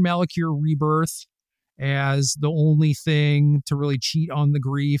 ofs. 4 Malakir Rebirth as the only thing to really cheat on the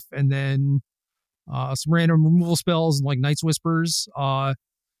Grief, and then some random removal spells like Night's Whispers. I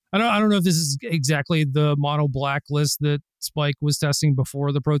don't know if this is exactly the mono black list that Spike was testing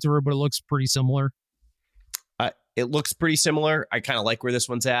before the Pro Tour, but it looks pretty similar. It looks pretty similar. I kind of like where this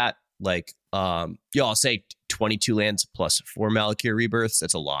one's at. Like, I'll say 22 lands plus 4 Malakir Rebirths.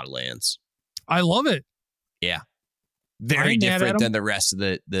 That's a lot of lands. I love it. Yeah. Very different than the rest of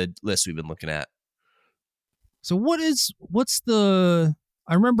the list we've been looking at. So what's the,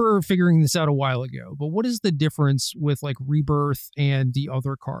 I remember figuring this out a while ago, but what is the difference with like Rebirth and the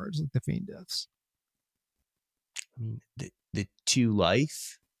other cards, like the Feign Deaths? I mean, the 2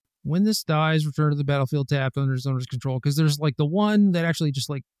 life. When this dies, return to the battlefield tapped under its owner's control. Because there's like the one that actually just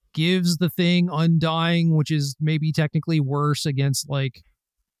like gives the thing undying, which is maybe technically worse against like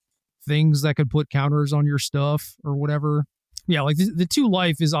things that could put counters on your stuff or whatever. Yeah, like the 2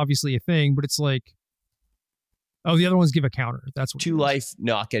 life is obviously a thing, but it's like, oh, the other ones give a counter. That's what 2 life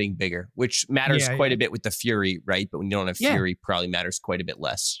not getting bigger, which matters quite a bit with the Fury, right? But when you don't have Fury, probably matters quite a bit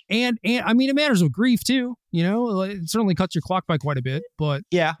less. And I mean, it matters with Grief too. You know, it certainly cuts your clock by quite a bit, but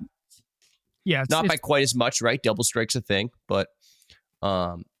yeah, it's by quite as much, right? Double strike's a thing, but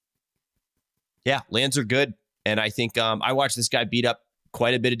lands are good, and I think I watched this guy beat up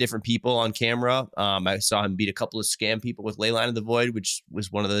quite a bit of different people on camera. I saw him beat a couple of scam people with Leyline of the Void, which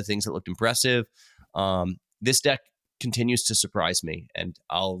was one of the things that looked impressive. This deck continues to surprise me. And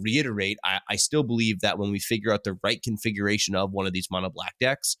I'll reiterate, I still believe that when we figure out the right configuration of one of these mono black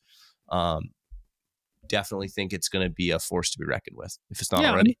decks, definitely think it's going to be a force to be reckoned with, if it's not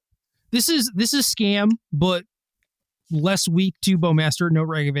already. I mean, this is scam, but less weak to Bowmaster, no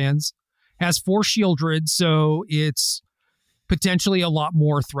Ragavans. Has 4 Shieldred, so it's potentially a lot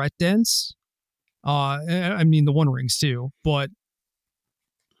more threat dense. I mean, the One Rings too, but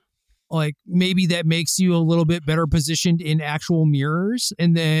like maybe that makes you a little bit better positioned in actual mirrors.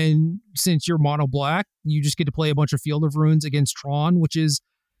 And then since you're mono black, you just get to play a bunch of Field of Runes against Tron, which is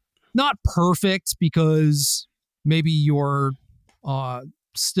not perfect because maybe you're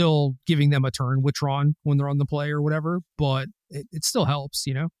still giving them a turn with Tron when they're on the play or whatever, but it still helps,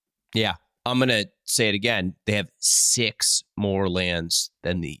 you know? Yeah. I'm going to say it again. They have 6 more lands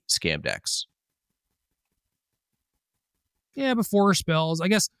than the scam decks. Yeah, but 4 spells. I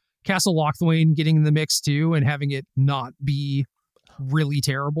guess Castle Locthwain getting in the mix too and having it not be really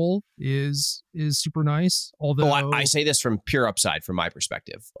terrible is super nice. Although I say this from pure upside from my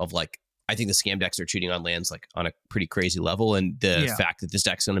perspective of like, I think the scam decks are cheating on lands like on a pretty crazy level. And the fact that this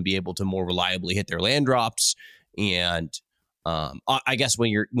deck's going to be able to more reliably hit their land drops. And I guess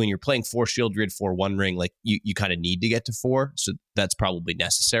when you're playing 4 Shieldred for 1 ring, like you kind of need to get to 4. So that's probably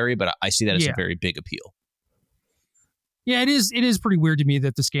necessary, but I see that as a very big appeal. Yeah, it is pretty weird to me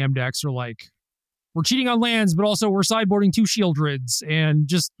that the scam decks are like, we're cheating on lands, but also we're sideboarding 2 Shieldreds and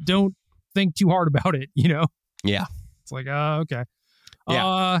just don't think too hard about it, you know? Yeah. It's like, okay.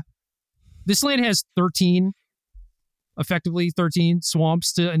 Yeah. This land has 13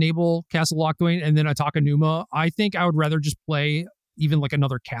 swamps to enable Castle Locthwain and then a Takenuma. I think I would rather just play even like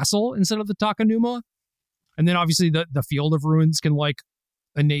another castle instead of the Takenuma. And then obviously the Field of Runes can like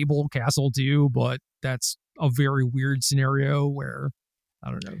enable castle too, but that's a very weird scenario where I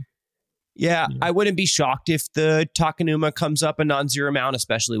don't know. Yeah, I wouldn't be shocked if the Takenuma comes up a non-zero amount,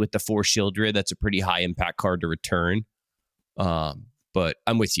 especially with the 4 Shieldred. That's a pretty high impact card to return. But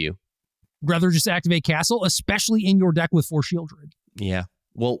I'm with you. Rather just activate castle, especially in your deck with 4 Shieldred. Yeah.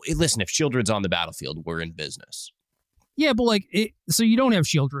 Well, listen, if Shieldred's on the battlefield, we're in business. Yeah, but like, so you don't have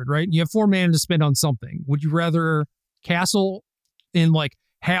Shieldred, right? You have 4 mana to spend on something. Would you rather castle and like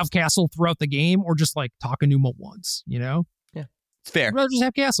have castle throughout the game or just like Takenuma once, you know? Yeah, it's fair. I'd rather just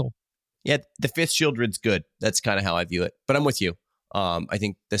have castle. Yeah, the 5th Shieldred's good. That's kind of how I view it. But I'm with you. I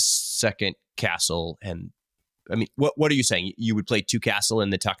think the 2nd castle and I mean, what are you saying? You would play 2 castle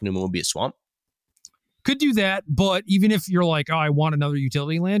and the Takenuma would be a swamp? Could do that, but even if you're like, oh, I want another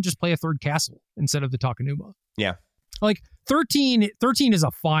utility land, just play a 3rd castle instead of the Takenuma. Yeah. Like 13 is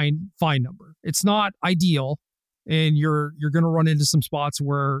a fine number. It's not ideal, and you're going to run into some spots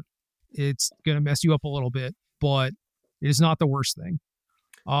where it's going to mess you up a little bit, but it is not the worst thing.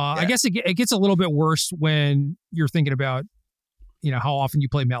 I guess it gets a little bit worse when you're thinking about, you know, how often you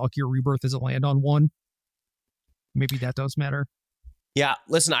play Malakir Rebirth as a land on 1. Maybe that does matter. Yeah,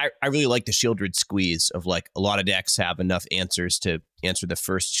 listen, I really like the Shieldred squeeze of like a lot of decks have enough answers to answer the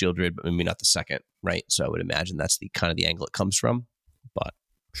 1st Shieldred, but maybe not the 2nd, right? So I would imagine that's the kind of the angle it comes from. But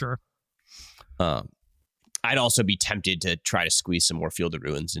sure. I'd also be tempted to try to squeeze some more Field of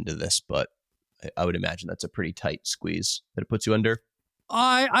Ruins into this, but I would imagine that's a pretty tight squeeze that it puts you under.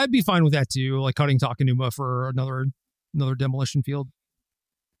 I'd be fine with that too, like cutting Takenuma for another demolition field.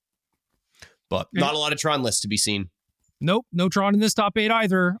 But not a lot of Tron lists to be seen. Nope, no Tron in this top 8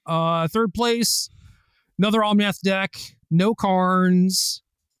 either. Third place, another Omnath deck, no Karns,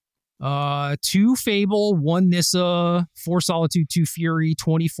 2 Fable, 1 Nissa, 4 Solitude, 2 Fury,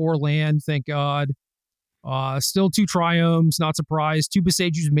 24 land, thank God. Still 2 Triumphs, not surprised. 2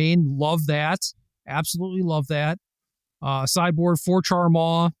 Beseju's main, love that. Absolutely love that. Sideboard, 4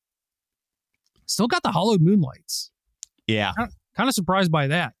 Charmaw. Still got the Hollowed Moonlights. Yeah. Kind of surprised by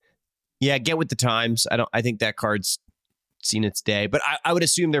that. Yeah, get with the times. I think that card's seen its day, but I would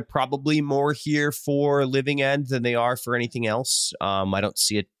assume they're probably more here for Living End than they are for anything else. I don't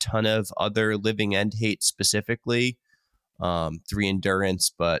see a ton of other Living End hate specifically. 3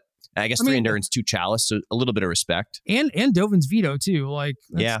 Endurance, but I guess 3 Endurance, 2 Chalice, so a little bit of respect. And Dovin's Veto too. Like,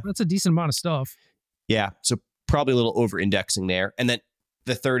 that's a decent amount of stuff. Yeah, so probably a little over indexing there. And then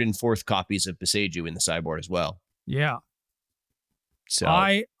the 3rd and 4th copies of Beseju in the sideboard as well. Yeah. So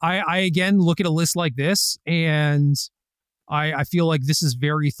I again look at a list like this and I feel like this is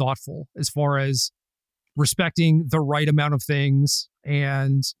very thoughtful as far as respecting the right amount of things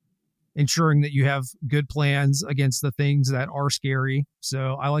and ensuring that you have good plans against the things that are scary.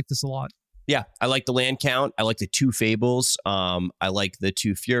 So I like this a lot. Yeah, I like the land count. I like the 2 Fables. I like the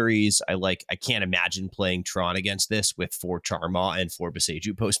 2 Furies. I can't imagine playing Tron against this with 4 Charmaw and 4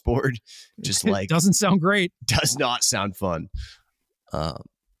 Beseju post board. Just like doesn't sound great. Does not sound fun.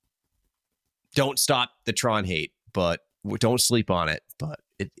 Don't stop the Tron hate, but don't sleep on it. But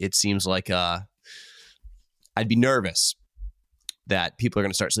it seems like I'd be nervous that people are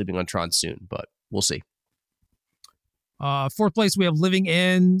going to start sleeping on Tron soon, but we'll see. 4th place, we have Living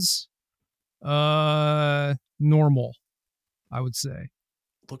Ends. Normal, I would say.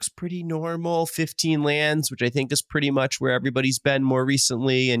 Looks pretty normal. 15 lands, which I think is pretty much where everybody's been more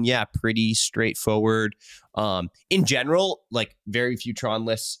recently. And yeah, pretty straightforward. In general, like very few Tron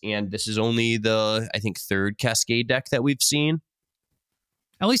lists. And this is only the, I think, 3rd Cascade deck that we've seen.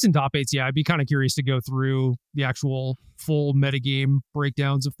 At least in top 8s, yeah. I'd be kind of curious to go through the actual full metagame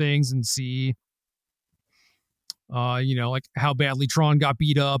breakdowns of things and see, like how badly Tron got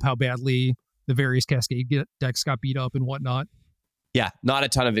beat up, how badly the various Cascade decks got beat up and whatnot. Yeah, not a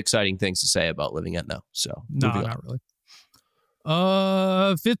ton of exciting things to say about Living End, though. So no, not really.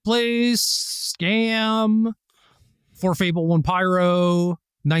 5th place, Scam. 4 Fable, 1 Pyro,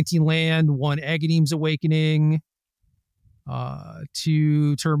 19 land, 1 Agadeem's Awakening,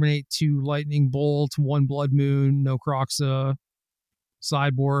 2 Terminate, 2 Lightning Bolt, 1 Blood Moon, no Croxa.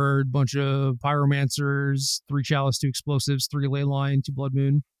 Sideboard, bunch of Pyromancers, 3 Chalice, 2 Explosives, 3 Leyline, 2 Blood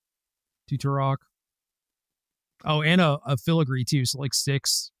Moon, 2 Turok. Oh, and a Filigree too, so like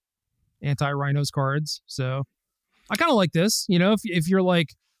 6 anti-Rhinos cards. So I kind of like this. If you're like,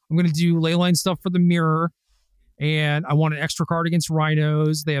 I'm going to do Leyline stuff for the mirror, and I want an extra card against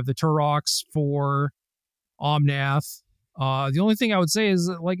Rhinos. They have the Turoks for Omnath. The only thing I would say is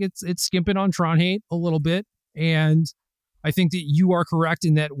that, like, it's skimping on Tron hate a little bit, and I think that you are correct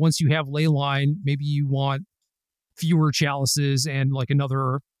in that once you have Leyline, maybe you want fewer Chalices and like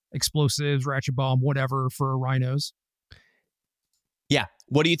another Explosives, Ratchet Bomb, whatever for Rhinos. Yeah.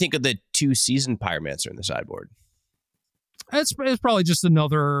 What do you think of the 2 Seasoned Pyromancer in the sideboard? It's probably just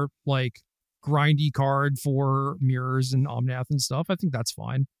another like grindy card for mirrors and Omnath and stuff. I think that's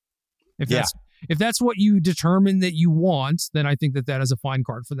fine. If that's what you determine that you want, then I think that is a fine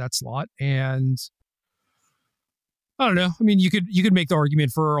card for that slot. And I don't know. I mean, you could make the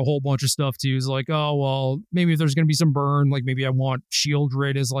argument for a whole bunch of stuff too. It's like, oh, well, maybe if there's going to be some burn, like maybe I want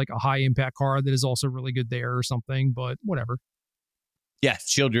Shieldred as like a high impact card that is also really good there or something, but whatever. Yeah,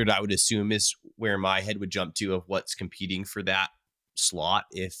 Shieldred, I would assume, is where my head would jump to of what's competing for that slot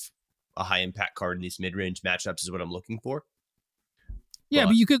if a high impact card in these mid-range matchups is what I'm looking for. Yeah,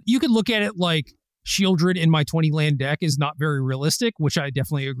 but you could look at it like Shieldred in my 20 land deck is not very realistic, which I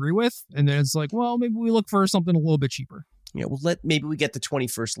definitely agree with. And then it's like, well, maybe we look for something a little bit cheaper. Yeah, well, maybe we get the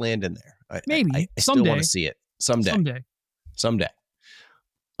 21st land in there. I still want to see it someday.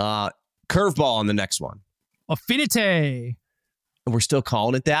 Curveball on the next one. Affinity. We're still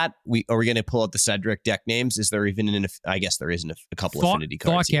calling it that. Are we going to pull out the Cedric deck names? Is there even I guess there isn't a couple affinity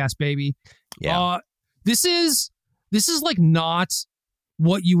cards. Thoughtcast, baby. Yeah. This is like not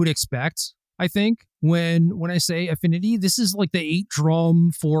what you would expect. I think when I say affinity, this is like the 8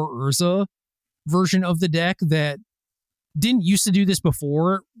 drum for Urza version of the deck that didn't used to do this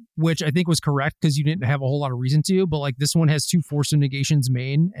before, which I think was correct because you didn't have a whole lot of reason to. But like this one has 2 Force of Negations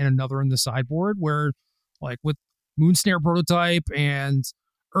main and another in the sideboard, where like with Moonsnare Prototype and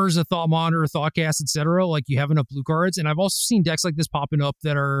Urza, Thought Monitor, Thoughtcast, etc., like you have enough blue cards. And I've also seen decks like this popping up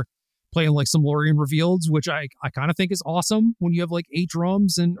that are playing like some Lorien Revealeds, which I kind of think is awesome when you have like 8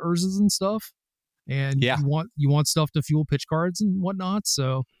 drums and Urzas and stuff. And you want stuff to fuel pitch cards and whatnot.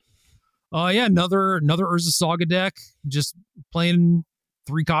 So another Urza Saga deck, just playing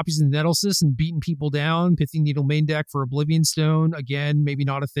 3 copies of Nettlesis and beating people down. Pithing Needle main deck for Oblivion Stone. Again, maybe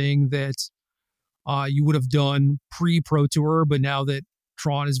not a thing that you would have done pre-Pro Tour, but now that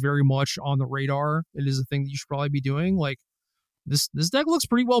Tron is very much on the radar, it is a thing that you should probably be doing. Like this deck looks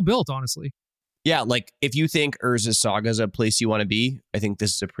pretty well built, honestly. Yeah, like if you think Urza Saga is a place you want to be, I think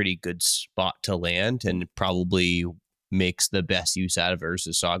this is a pretty good spot to land and probably makes the best use out of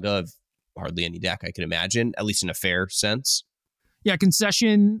Urza Saga of hardly any deck I can imagine, at least in a fair sense. Yeah,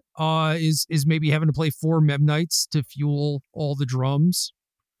 Concession is maybe having to play 4 Mem Knights to fuel all the drums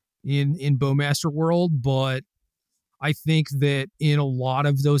in Bowmaster world, but I think that in a lot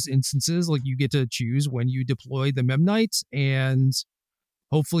of those instances, like you get to choose when you deploy the Mem Knights, and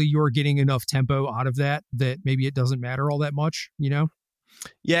hopefully you're getting enough tempo out of that maybe it doesn't matter all that much, you know?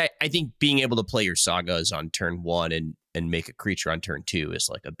 Yeah, I think being able to play your sagas on turn 1 and make a creature on turn 2 is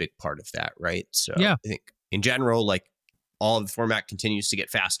like a big part of that, right? So yeah. I think in general, like all of the format continues to get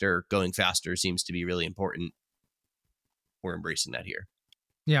faster. Going faster seems to be really important. We're embracing that here.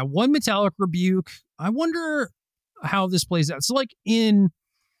 Yeah, 1 Metallic Rebuke. I wonder how this plays out. So like in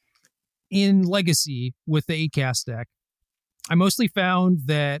Legacy with the 8-cast deck, I mostly found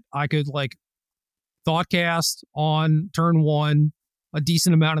that I could like Thoughtcast on turn 1 a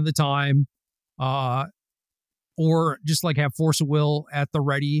decent amount of the time, or just like have Force of Will at the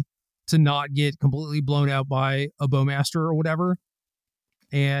ready to not get completely blown out by a Bowmaster or whatever.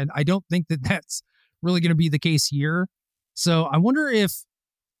 And I don't think that that's really going to be the case here. So I wonder if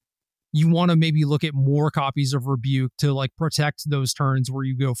you want to maybe look at more copies of Rebuke to like protect those turns where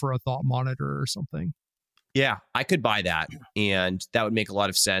you go for a Thought Monitor or something. Yeah, I could buy that, and that would make a lot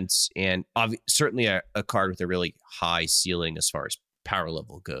of sense. And certainly a card with a really high ceiling as far as power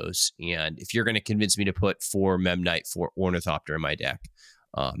level goes. And if you're going to convince me to put 4 Memnite for Ornithopter in my deck,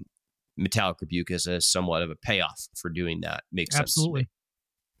 Metallic Rebuke is a somewhat of a payoff for doing that. Makes sense. Absolutely.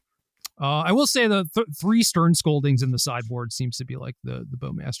 I will say the 3 Stern Scoldings in the sideboard seems to be like the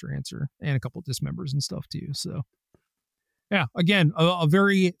Bowmaster answer, and a couple Dismembers and stuff too. So yeah, again, a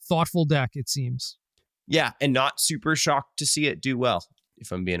very thoughtful deck, it seems. Yeah, and not super shocked to see it do well,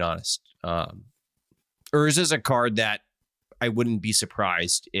 if I'm being honest. Urza is a card that I wouldn't be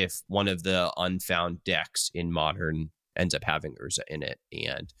surprised if one of the unfound decks in Modern ends up having Urza in it.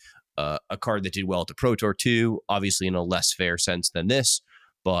 And a card that did well at the Pro Tour too, obviously in a less fair sense than this,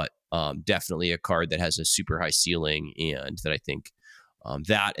 but definitely a card that has a super high ceiling, and that I think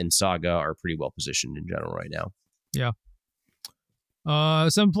that and Saga are pretty well positioned in general right now. Yeah.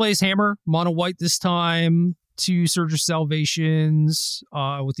 7 plays Hammer, mono white this time, 2 Surge of Salvations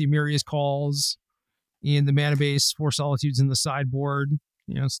with the Amiria's Calls in the mana base, 4 Solitudes in the sideboard.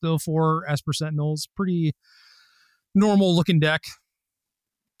 You know, still 4 Esper Sentinels. Pretty normal looking deck.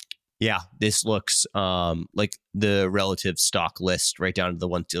 Yeah, this looks like the relative stock list right down to the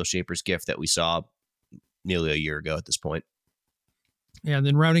 1 Steel Shaper's Gift that we saw nearly a year ago at this point. Yeah, and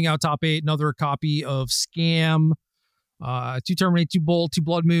then rounding out top 8, another copy of Scam. 2 Terminate, 2 Bolt, 2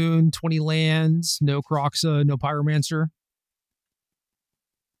 Blood Moon, 20 lands, no Kroxa, no Pyromancer.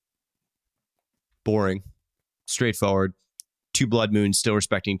 Boring. Straightforward. 2 Blood Moon, still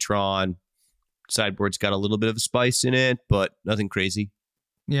respecting Tron. Sideboard's got a little bit of a spice in it, but nothing crazy.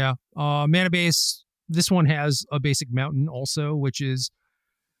 Yeah. Mana base, this one has a basic mountain also, which is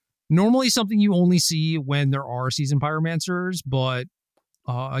normally something you only see when there are Seasoned Pyromancers, but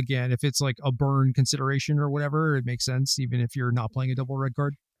again, if it's like a burn consideration or whatever, it makes sense, even if you're not playing a double red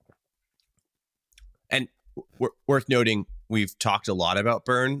card. And worth noting, we've talked a lot about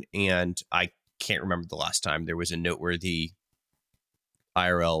burn, and I can't remember the last time there was a noteworthy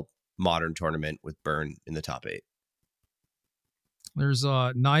IRL Modern tournament with burn in the top 8. There's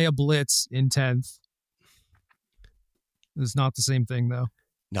Naya Blitz in 10th. It's not the same thing, though.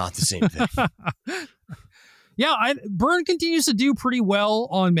 Not the same thing. Yeah, Burn continues to do pretty well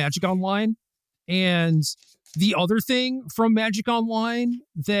on Magic Online. And the other thing from Magic Online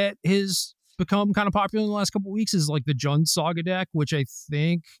that has become kind of popular in the last couple of weeks is like the Jund Saga deck, which I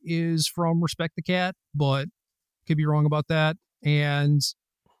think is from Respect the Cat, but could be wrong about that. And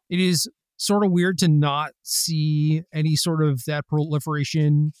it is sort of weird to not see any sort of that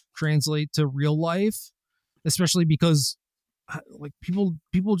proliferation translate to real life, especially because like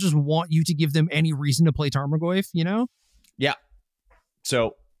people just want you to give them any reason to play Tarmogoyf, you know? Yeah.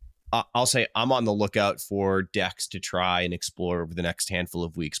 So I'll say I'm on the lookout for decks to try and explore over the next handful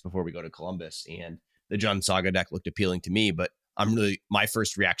of weeks before we go to Columbus. And the Jund Saga deck looked appealing to me, but my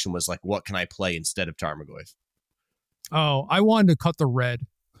first reaction was like, what can I play instead of Tarmogoyf? Oh, I wanted to cut the red.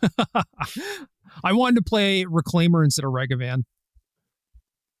 I wanted to play Reclaimer instead of Ragavan.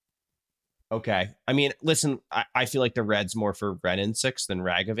 Okay. I mean, listen, I feel like the red's more for Wrenn 6 than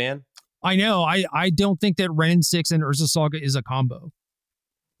Ragavan. I know. I don't think that Wrenn 6 and Urza Saga is a combo.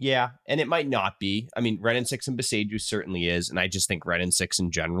 Yeah, and it might not be. I mean, Wrenn 6 and Boseiju certainly is, and I just think Wrenn 6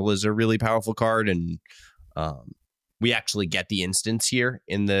 in general is a really powerful card, and we actually get the instance here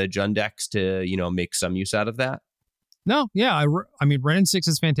in the Jund decks to, make some use out of that. No, yeah, I mean, Wrenn 6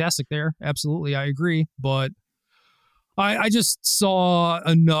 is fantastic there. Absolutely, I agree, but I just saw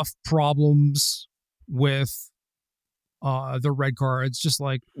enough problems with the red cards, just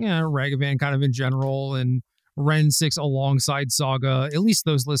like, Ragavan kind of in general, and Wrenn 6 alongside Saga. At least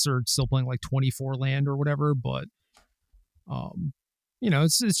those lists are still playing like 24 land or whatever, but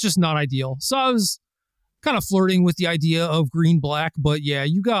it's just not ideal. So I was kind of flirting with the idea of green black, but yeah,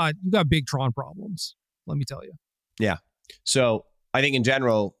 you got big Tron problems, let me tell you. Yeah. So I think in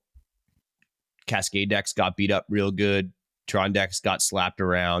general, Cascade decks got beat up real good. Tron decks got slapped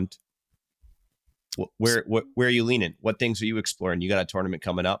around. Where are you leaning? What things are you exploring? You got a tournament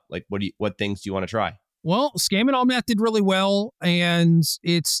coming up. Like, what things do you want to try? Well, Scam and Omnath did really well, and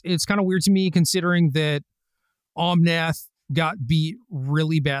it's kind of weird to me considering that Omnath got beat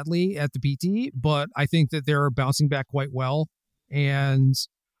really badly at the PT, but I think that they're bouncing back quite well, and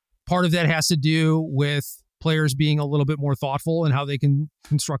part of that has to do with players being a little bit more thoughtful in how they can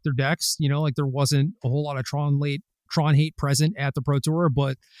construct their decks. Like there wasn't a whole lot of Tron hate present at the Pro Tour,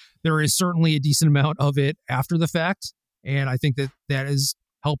 but there is certainly a decent amount of it after the fact, and I think that is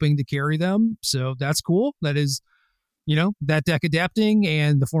helping to carry them. So that's cool. That is, that deck adapting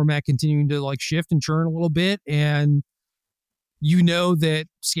and the format continuing to like shift and churn a little bit. And that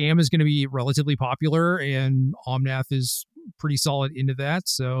Scam is going to be relatively popular and Omnath is pretty solid into that.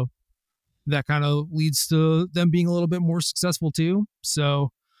 So that kind of leads to them being a little bit more successful too.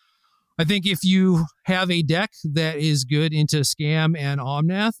 So I think if you have a deck that is good into Scam and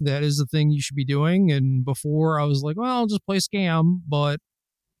Omnath, that is the thing you should be doing. And before I was like, well, I'll just play Scam, but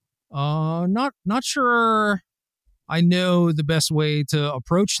not sure I know the best way to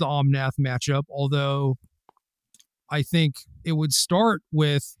approach the Omnath matchup, although I think it would start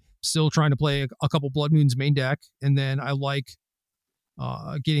with still trying to play a couple Blood Moons main deck, and then I like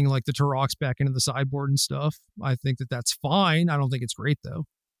getting like the Turox back into the sideboard and stuff. I think that's fine. I don't think it's great though.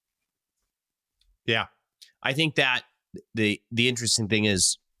 Yeah. I think that the interesting thing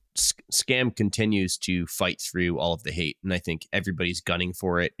is Scam continues to fight through all of the hate, and I think everybody's gunning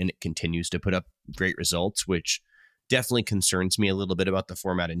for it, and it continues to put up great results, which definitely concerns me a little bit about the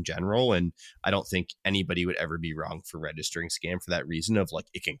format in general. And I don't think anybody would ever be wrong for registering Scam for that reason of like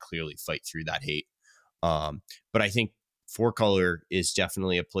it can clearly fight through that hate. But I think 4-color is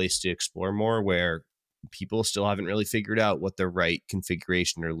definitely a place to explore more, where people still haven't really figured out what the right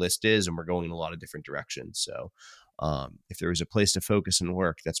configuration or list is, and we're going in a lot of different directions. So if there was a place to focus and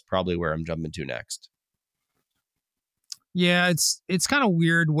work, that's probably where I'm jumping to next. Yeah, it's kind of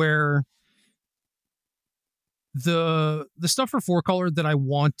weird where the stuff for 4-color that I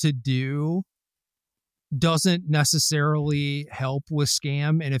want to do doesn't necessarily help with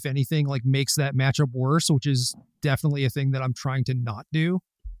Scam, and if anything, like makes that matchup worse, which is definitely a thing that I'm trying to not do.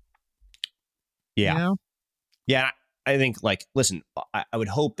 Yeah. Yeah. I think like, listen, I would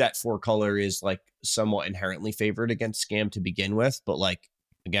hope that 4-color is like somewhat inherently favored against Scam to begin with. But like,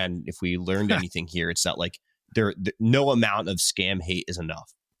 again, if we learned anything here, it's that like no amount of Scam hate is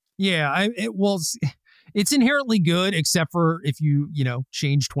enough. Yeah. It's inherently good, except for if you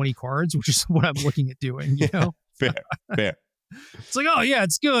change 20 cards, which is what I'm looking at doing, Fair. It's like, oh yeah,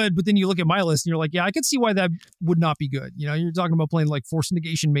 it's good. But then you look at my list and you're like, yeah, I could see why that would not be good. You're talking about playing like Force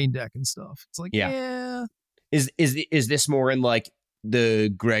Negation main deck and stuff. It's like, yeah. Is this more in like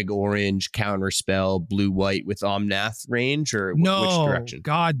the Greg Orange counterspell blue-white with Omnath range, or no, which direction?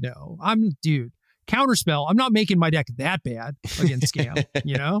 God, no. Dude, counterspell. I'm not making my deck that bad against Scam,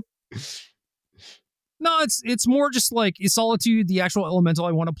 No, it's more just like, is Solitude the actual elemental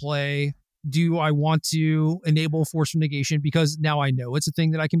I want to play? Do I want to enable Force Negation? Because now I know it's a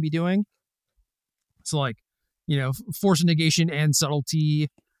thing that I can be doing. So like, Force Negation and Subtlety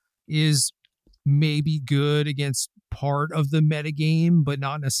is maybe good against part of the metagame, but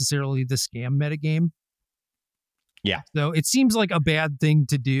not necessarily the Scam metagame. Yeah. So it seems like a bad thing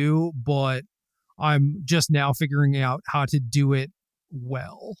to do, but I'm just now figuring out how to do it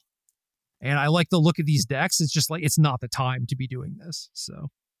well. And I like the look of these decks. It's just like, it's not the time to be doing this. So,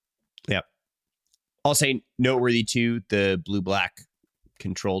 yeah. I'll say noteworthy too, the blue-black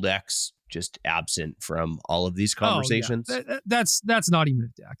control decks just absent from all of these conversations. Oh, yeah. That's not even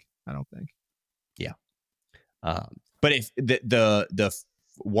a deck, I don't think. Yeah. But if the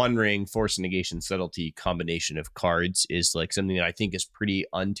One Ring Force Negation Subtlety combination of cards is like something that I think is pretty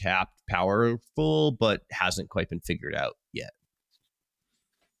untapped, powerful, but hasn't quite been figured out yet.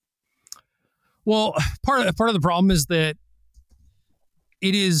 Well, part of the problem is that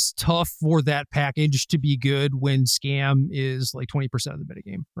it is tough for that package to be good when Scam is like 20% of the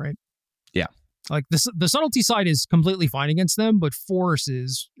metagame, right? Yeah. Like the subtlety side is completely fine against them, but Force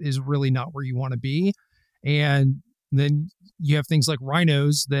is really not where you want to be. And then you have things like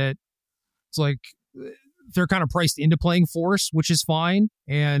Rhinos that it's like they're kind of priced into playing Force, which is fine.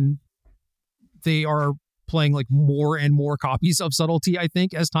 And they are playing like more and more copies of Subtlety, I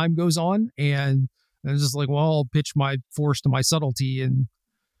think, as time goes on. And it's just like, well, I'll pitch my Force to my Subtlety and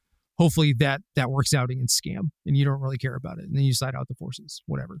hopefully that works out against Scam and you don't really care about it. And then you side out the Forces,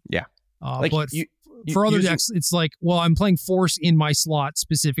 whatever. Yeah. But for other decks, it's like, well, I'm playing Force in my slot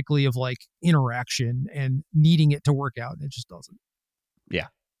specifically of like interaction and needing it to work out. And it just doesn't. Yeah.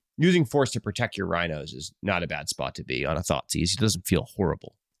 Using Force to protect your Rhinos is not a bad spot to be on a Thoughtseize. It doesn't feel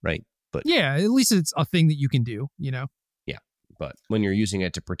horrible, right? But yeah, at least it's a thing that you can do, you know? Yeah. But when you're using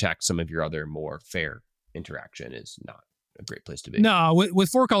it to protect some of your other more fair interaction is not a great place to be. No,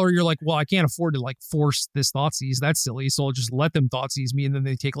 with 4-color, you're like, well, I can't afford to like force this Thoughtseize. That's silly. So I'll just let them Thoughtseize me. And then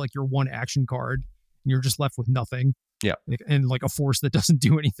they take like your one action card and you're just left with nothing. Yeah. And like a Force that doesn't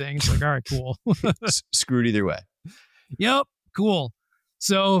do anything. It's like, all right, cool. Screwed either way. Yep. Cool.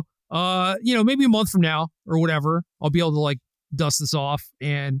 So, maybe a month from now or whatever, I'll be able to like dust this off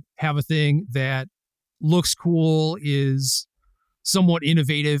and have a thing that looks cool, is somewhat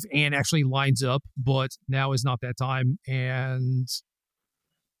innovative and actually lines up, but now is not that time. And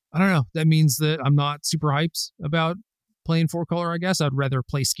I don't know. That means that I'm not super hyped about playing 4-color, I guess. I'd rather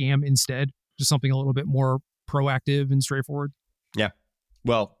play Scam instead. Just something a little bit more proactive and straightforward. Yeah.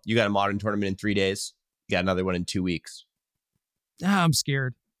 Well, you got a Modern tournament in 3 days. You got another one in 2 weeks. I'm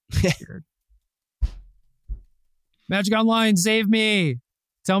scared. Magic Online, save me.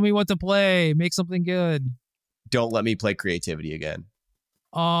 Tell me what to play. Make something good. Don't let me play creativity again.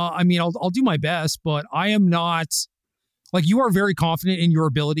 I'll do my best, but I am not like, you are very confident in your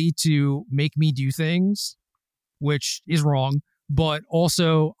ability to make me do things, which is wrong. But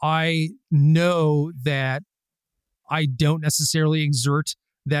also I know that I don't necessarily exert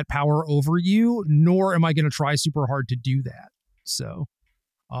that power over you, nor am I going to try super hard to do that. So,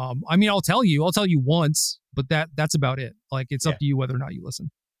 I'll tell you once, but that's about it. Like, it's up to you whether or not you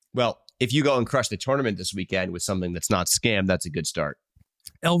listen. Well, if you go and crush the tournament this weekend with something that's not Scam, that's a good start.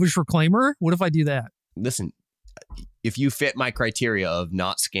 Elvish Reclaimer? What if I do that? Listen, if you fit my criteria of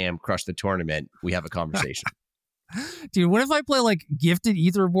not Scam, crush the tournament, we have a conversation. Dude, what if I play like Gifted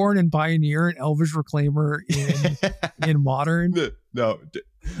Aetherborn and Pioneer and Elvish Reclaimer in Modern? No. Dude,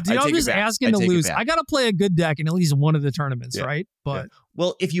 I'm just asking to lose. I got to play a good deck in at least one of the tournaments, right? But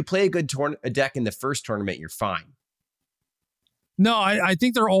well, if you play a deck in the first tournament, you're fine. No, I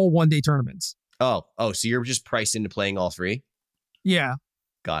think they're all one-day tournaments. Oh, so you're just priced into playing all three? Yeah.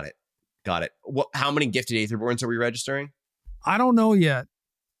 Got it. How many Gifted Aetherborns are we registering? I don't know yet.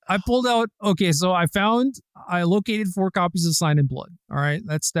 I pulled out. Okay, so I located 4 copies of Sign in Blood. All right,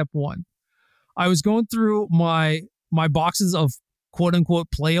 that's step 1. I was going through my boxes of quote unquote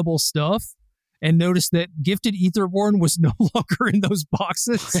playable stuff and noticed that Gifted Aetherborn was no longer in those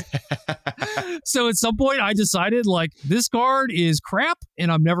boxes. So at some point I decided like, this card is crap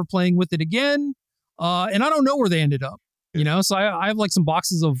and I'm never playing with it again. And I don't know where they ended up, you know? So I have like some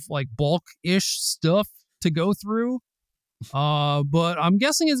boxes of like bulk-ish stuff to go through. But I'm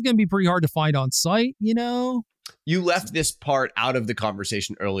guessing it's going to be pretty hard to find on site, you know? You left this part out of the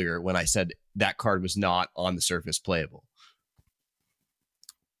conversation earlier when I said that card was not on the surface playable.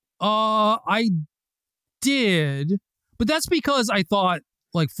 I did, but that's because I thought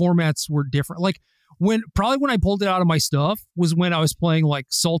like formats were different. Like when I pulled it out of my stuff was when I was playing like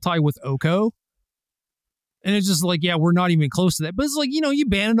Sultai with Oko. And it's just like, yeah, we're not even close to that. But it's like, you know, you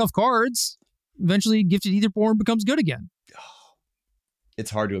ban enough cards, eventually Gifted Aetherborn becomes good again.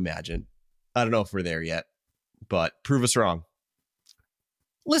 It's hard to imagine. I don't know if we're there yet, but prove us wrong.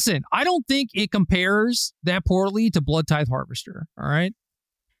 Listen, I don't think it compares that poorly to Blood Tithe Harvester. All right.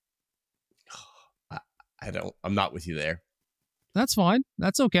 I'm not with you there. That's fine.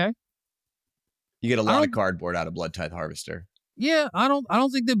 That's okay. You get a lot of cardboard out of Blood Tithe Harvester. Yeah, I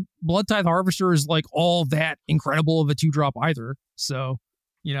don't think the Blood Tithe Harvester is like all that incredible of a 2-drop either. So,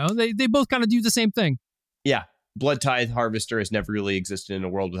 they both kind of do the same thing. Yeah. Blood Tithe Harvester has never really existed in a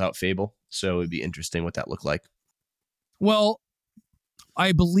world without Fable. So it'd be interesting what that looked like. Well,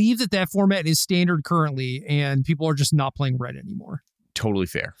 I believe that format is standard currently, and people are just not playing red anymore. Totally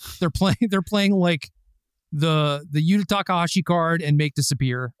fair. They're playing like the Yuta Takahashi card and Make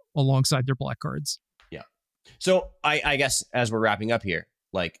Disappear alongside their black cards. Yeah. So I guess as we're wrapping up here,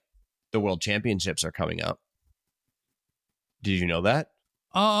 like the World Championships are coming up. Did you know that?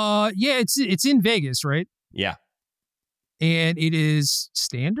 Yeah, it's in Vegas, right? Yeah. And it is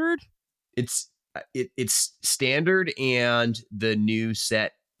standard? It's standard and the new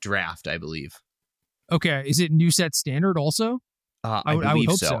set draft, I believe. Okay. Is it new set standard also? I would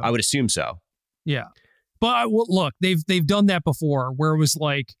hope so. I would assume so. Yeah. But look, they've done that before where it was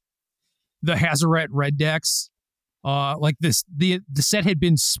like the Hazoret red decks. Like the set had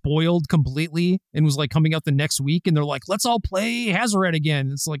been spoiled completely and was like coming out the next week, and they're like, let's all play Hazoret again.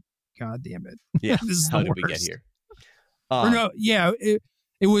 It's like, God damn it. Yeah. This is How the did worst. we get here?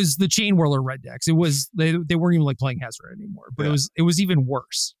 It was the Chain Whirler red decks. It was they weren't even like playing Hazoret anymore, but it was even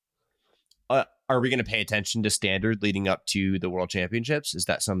worse. Are we going to pay attention to standard leading up to the World Championships? Is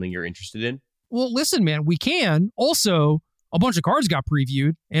that something you're interested in? Well, listen, man, we can. Also, a bunch of cards got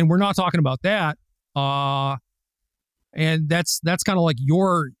previewed, and we're not talking about that. And that's kind of like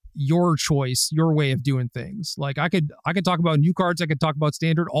your choice, your way of doing things. Like I could talk about new cards, I could talk about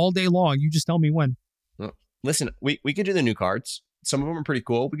standard all day long. You just tell me when. Well, listen, we could do the new cards. Some of them are pretty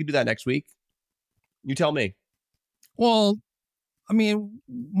cool. We could do that next week. You tell me. Well, I mean,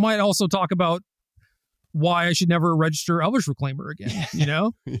 might also talk about why I should never register Elvish Reclaimer again, Yeah.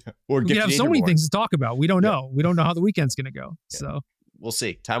 Or we have so many things to talk about. We don't know. We don't know how the weekend's going to go. Yeah. So we'll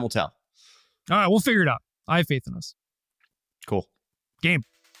see. Time will tell. All right, we'll figure it out. I have faith in us. Cool. Game.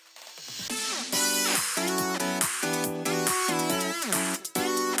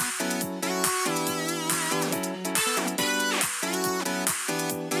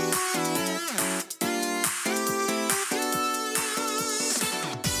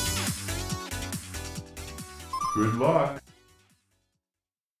 Good luck.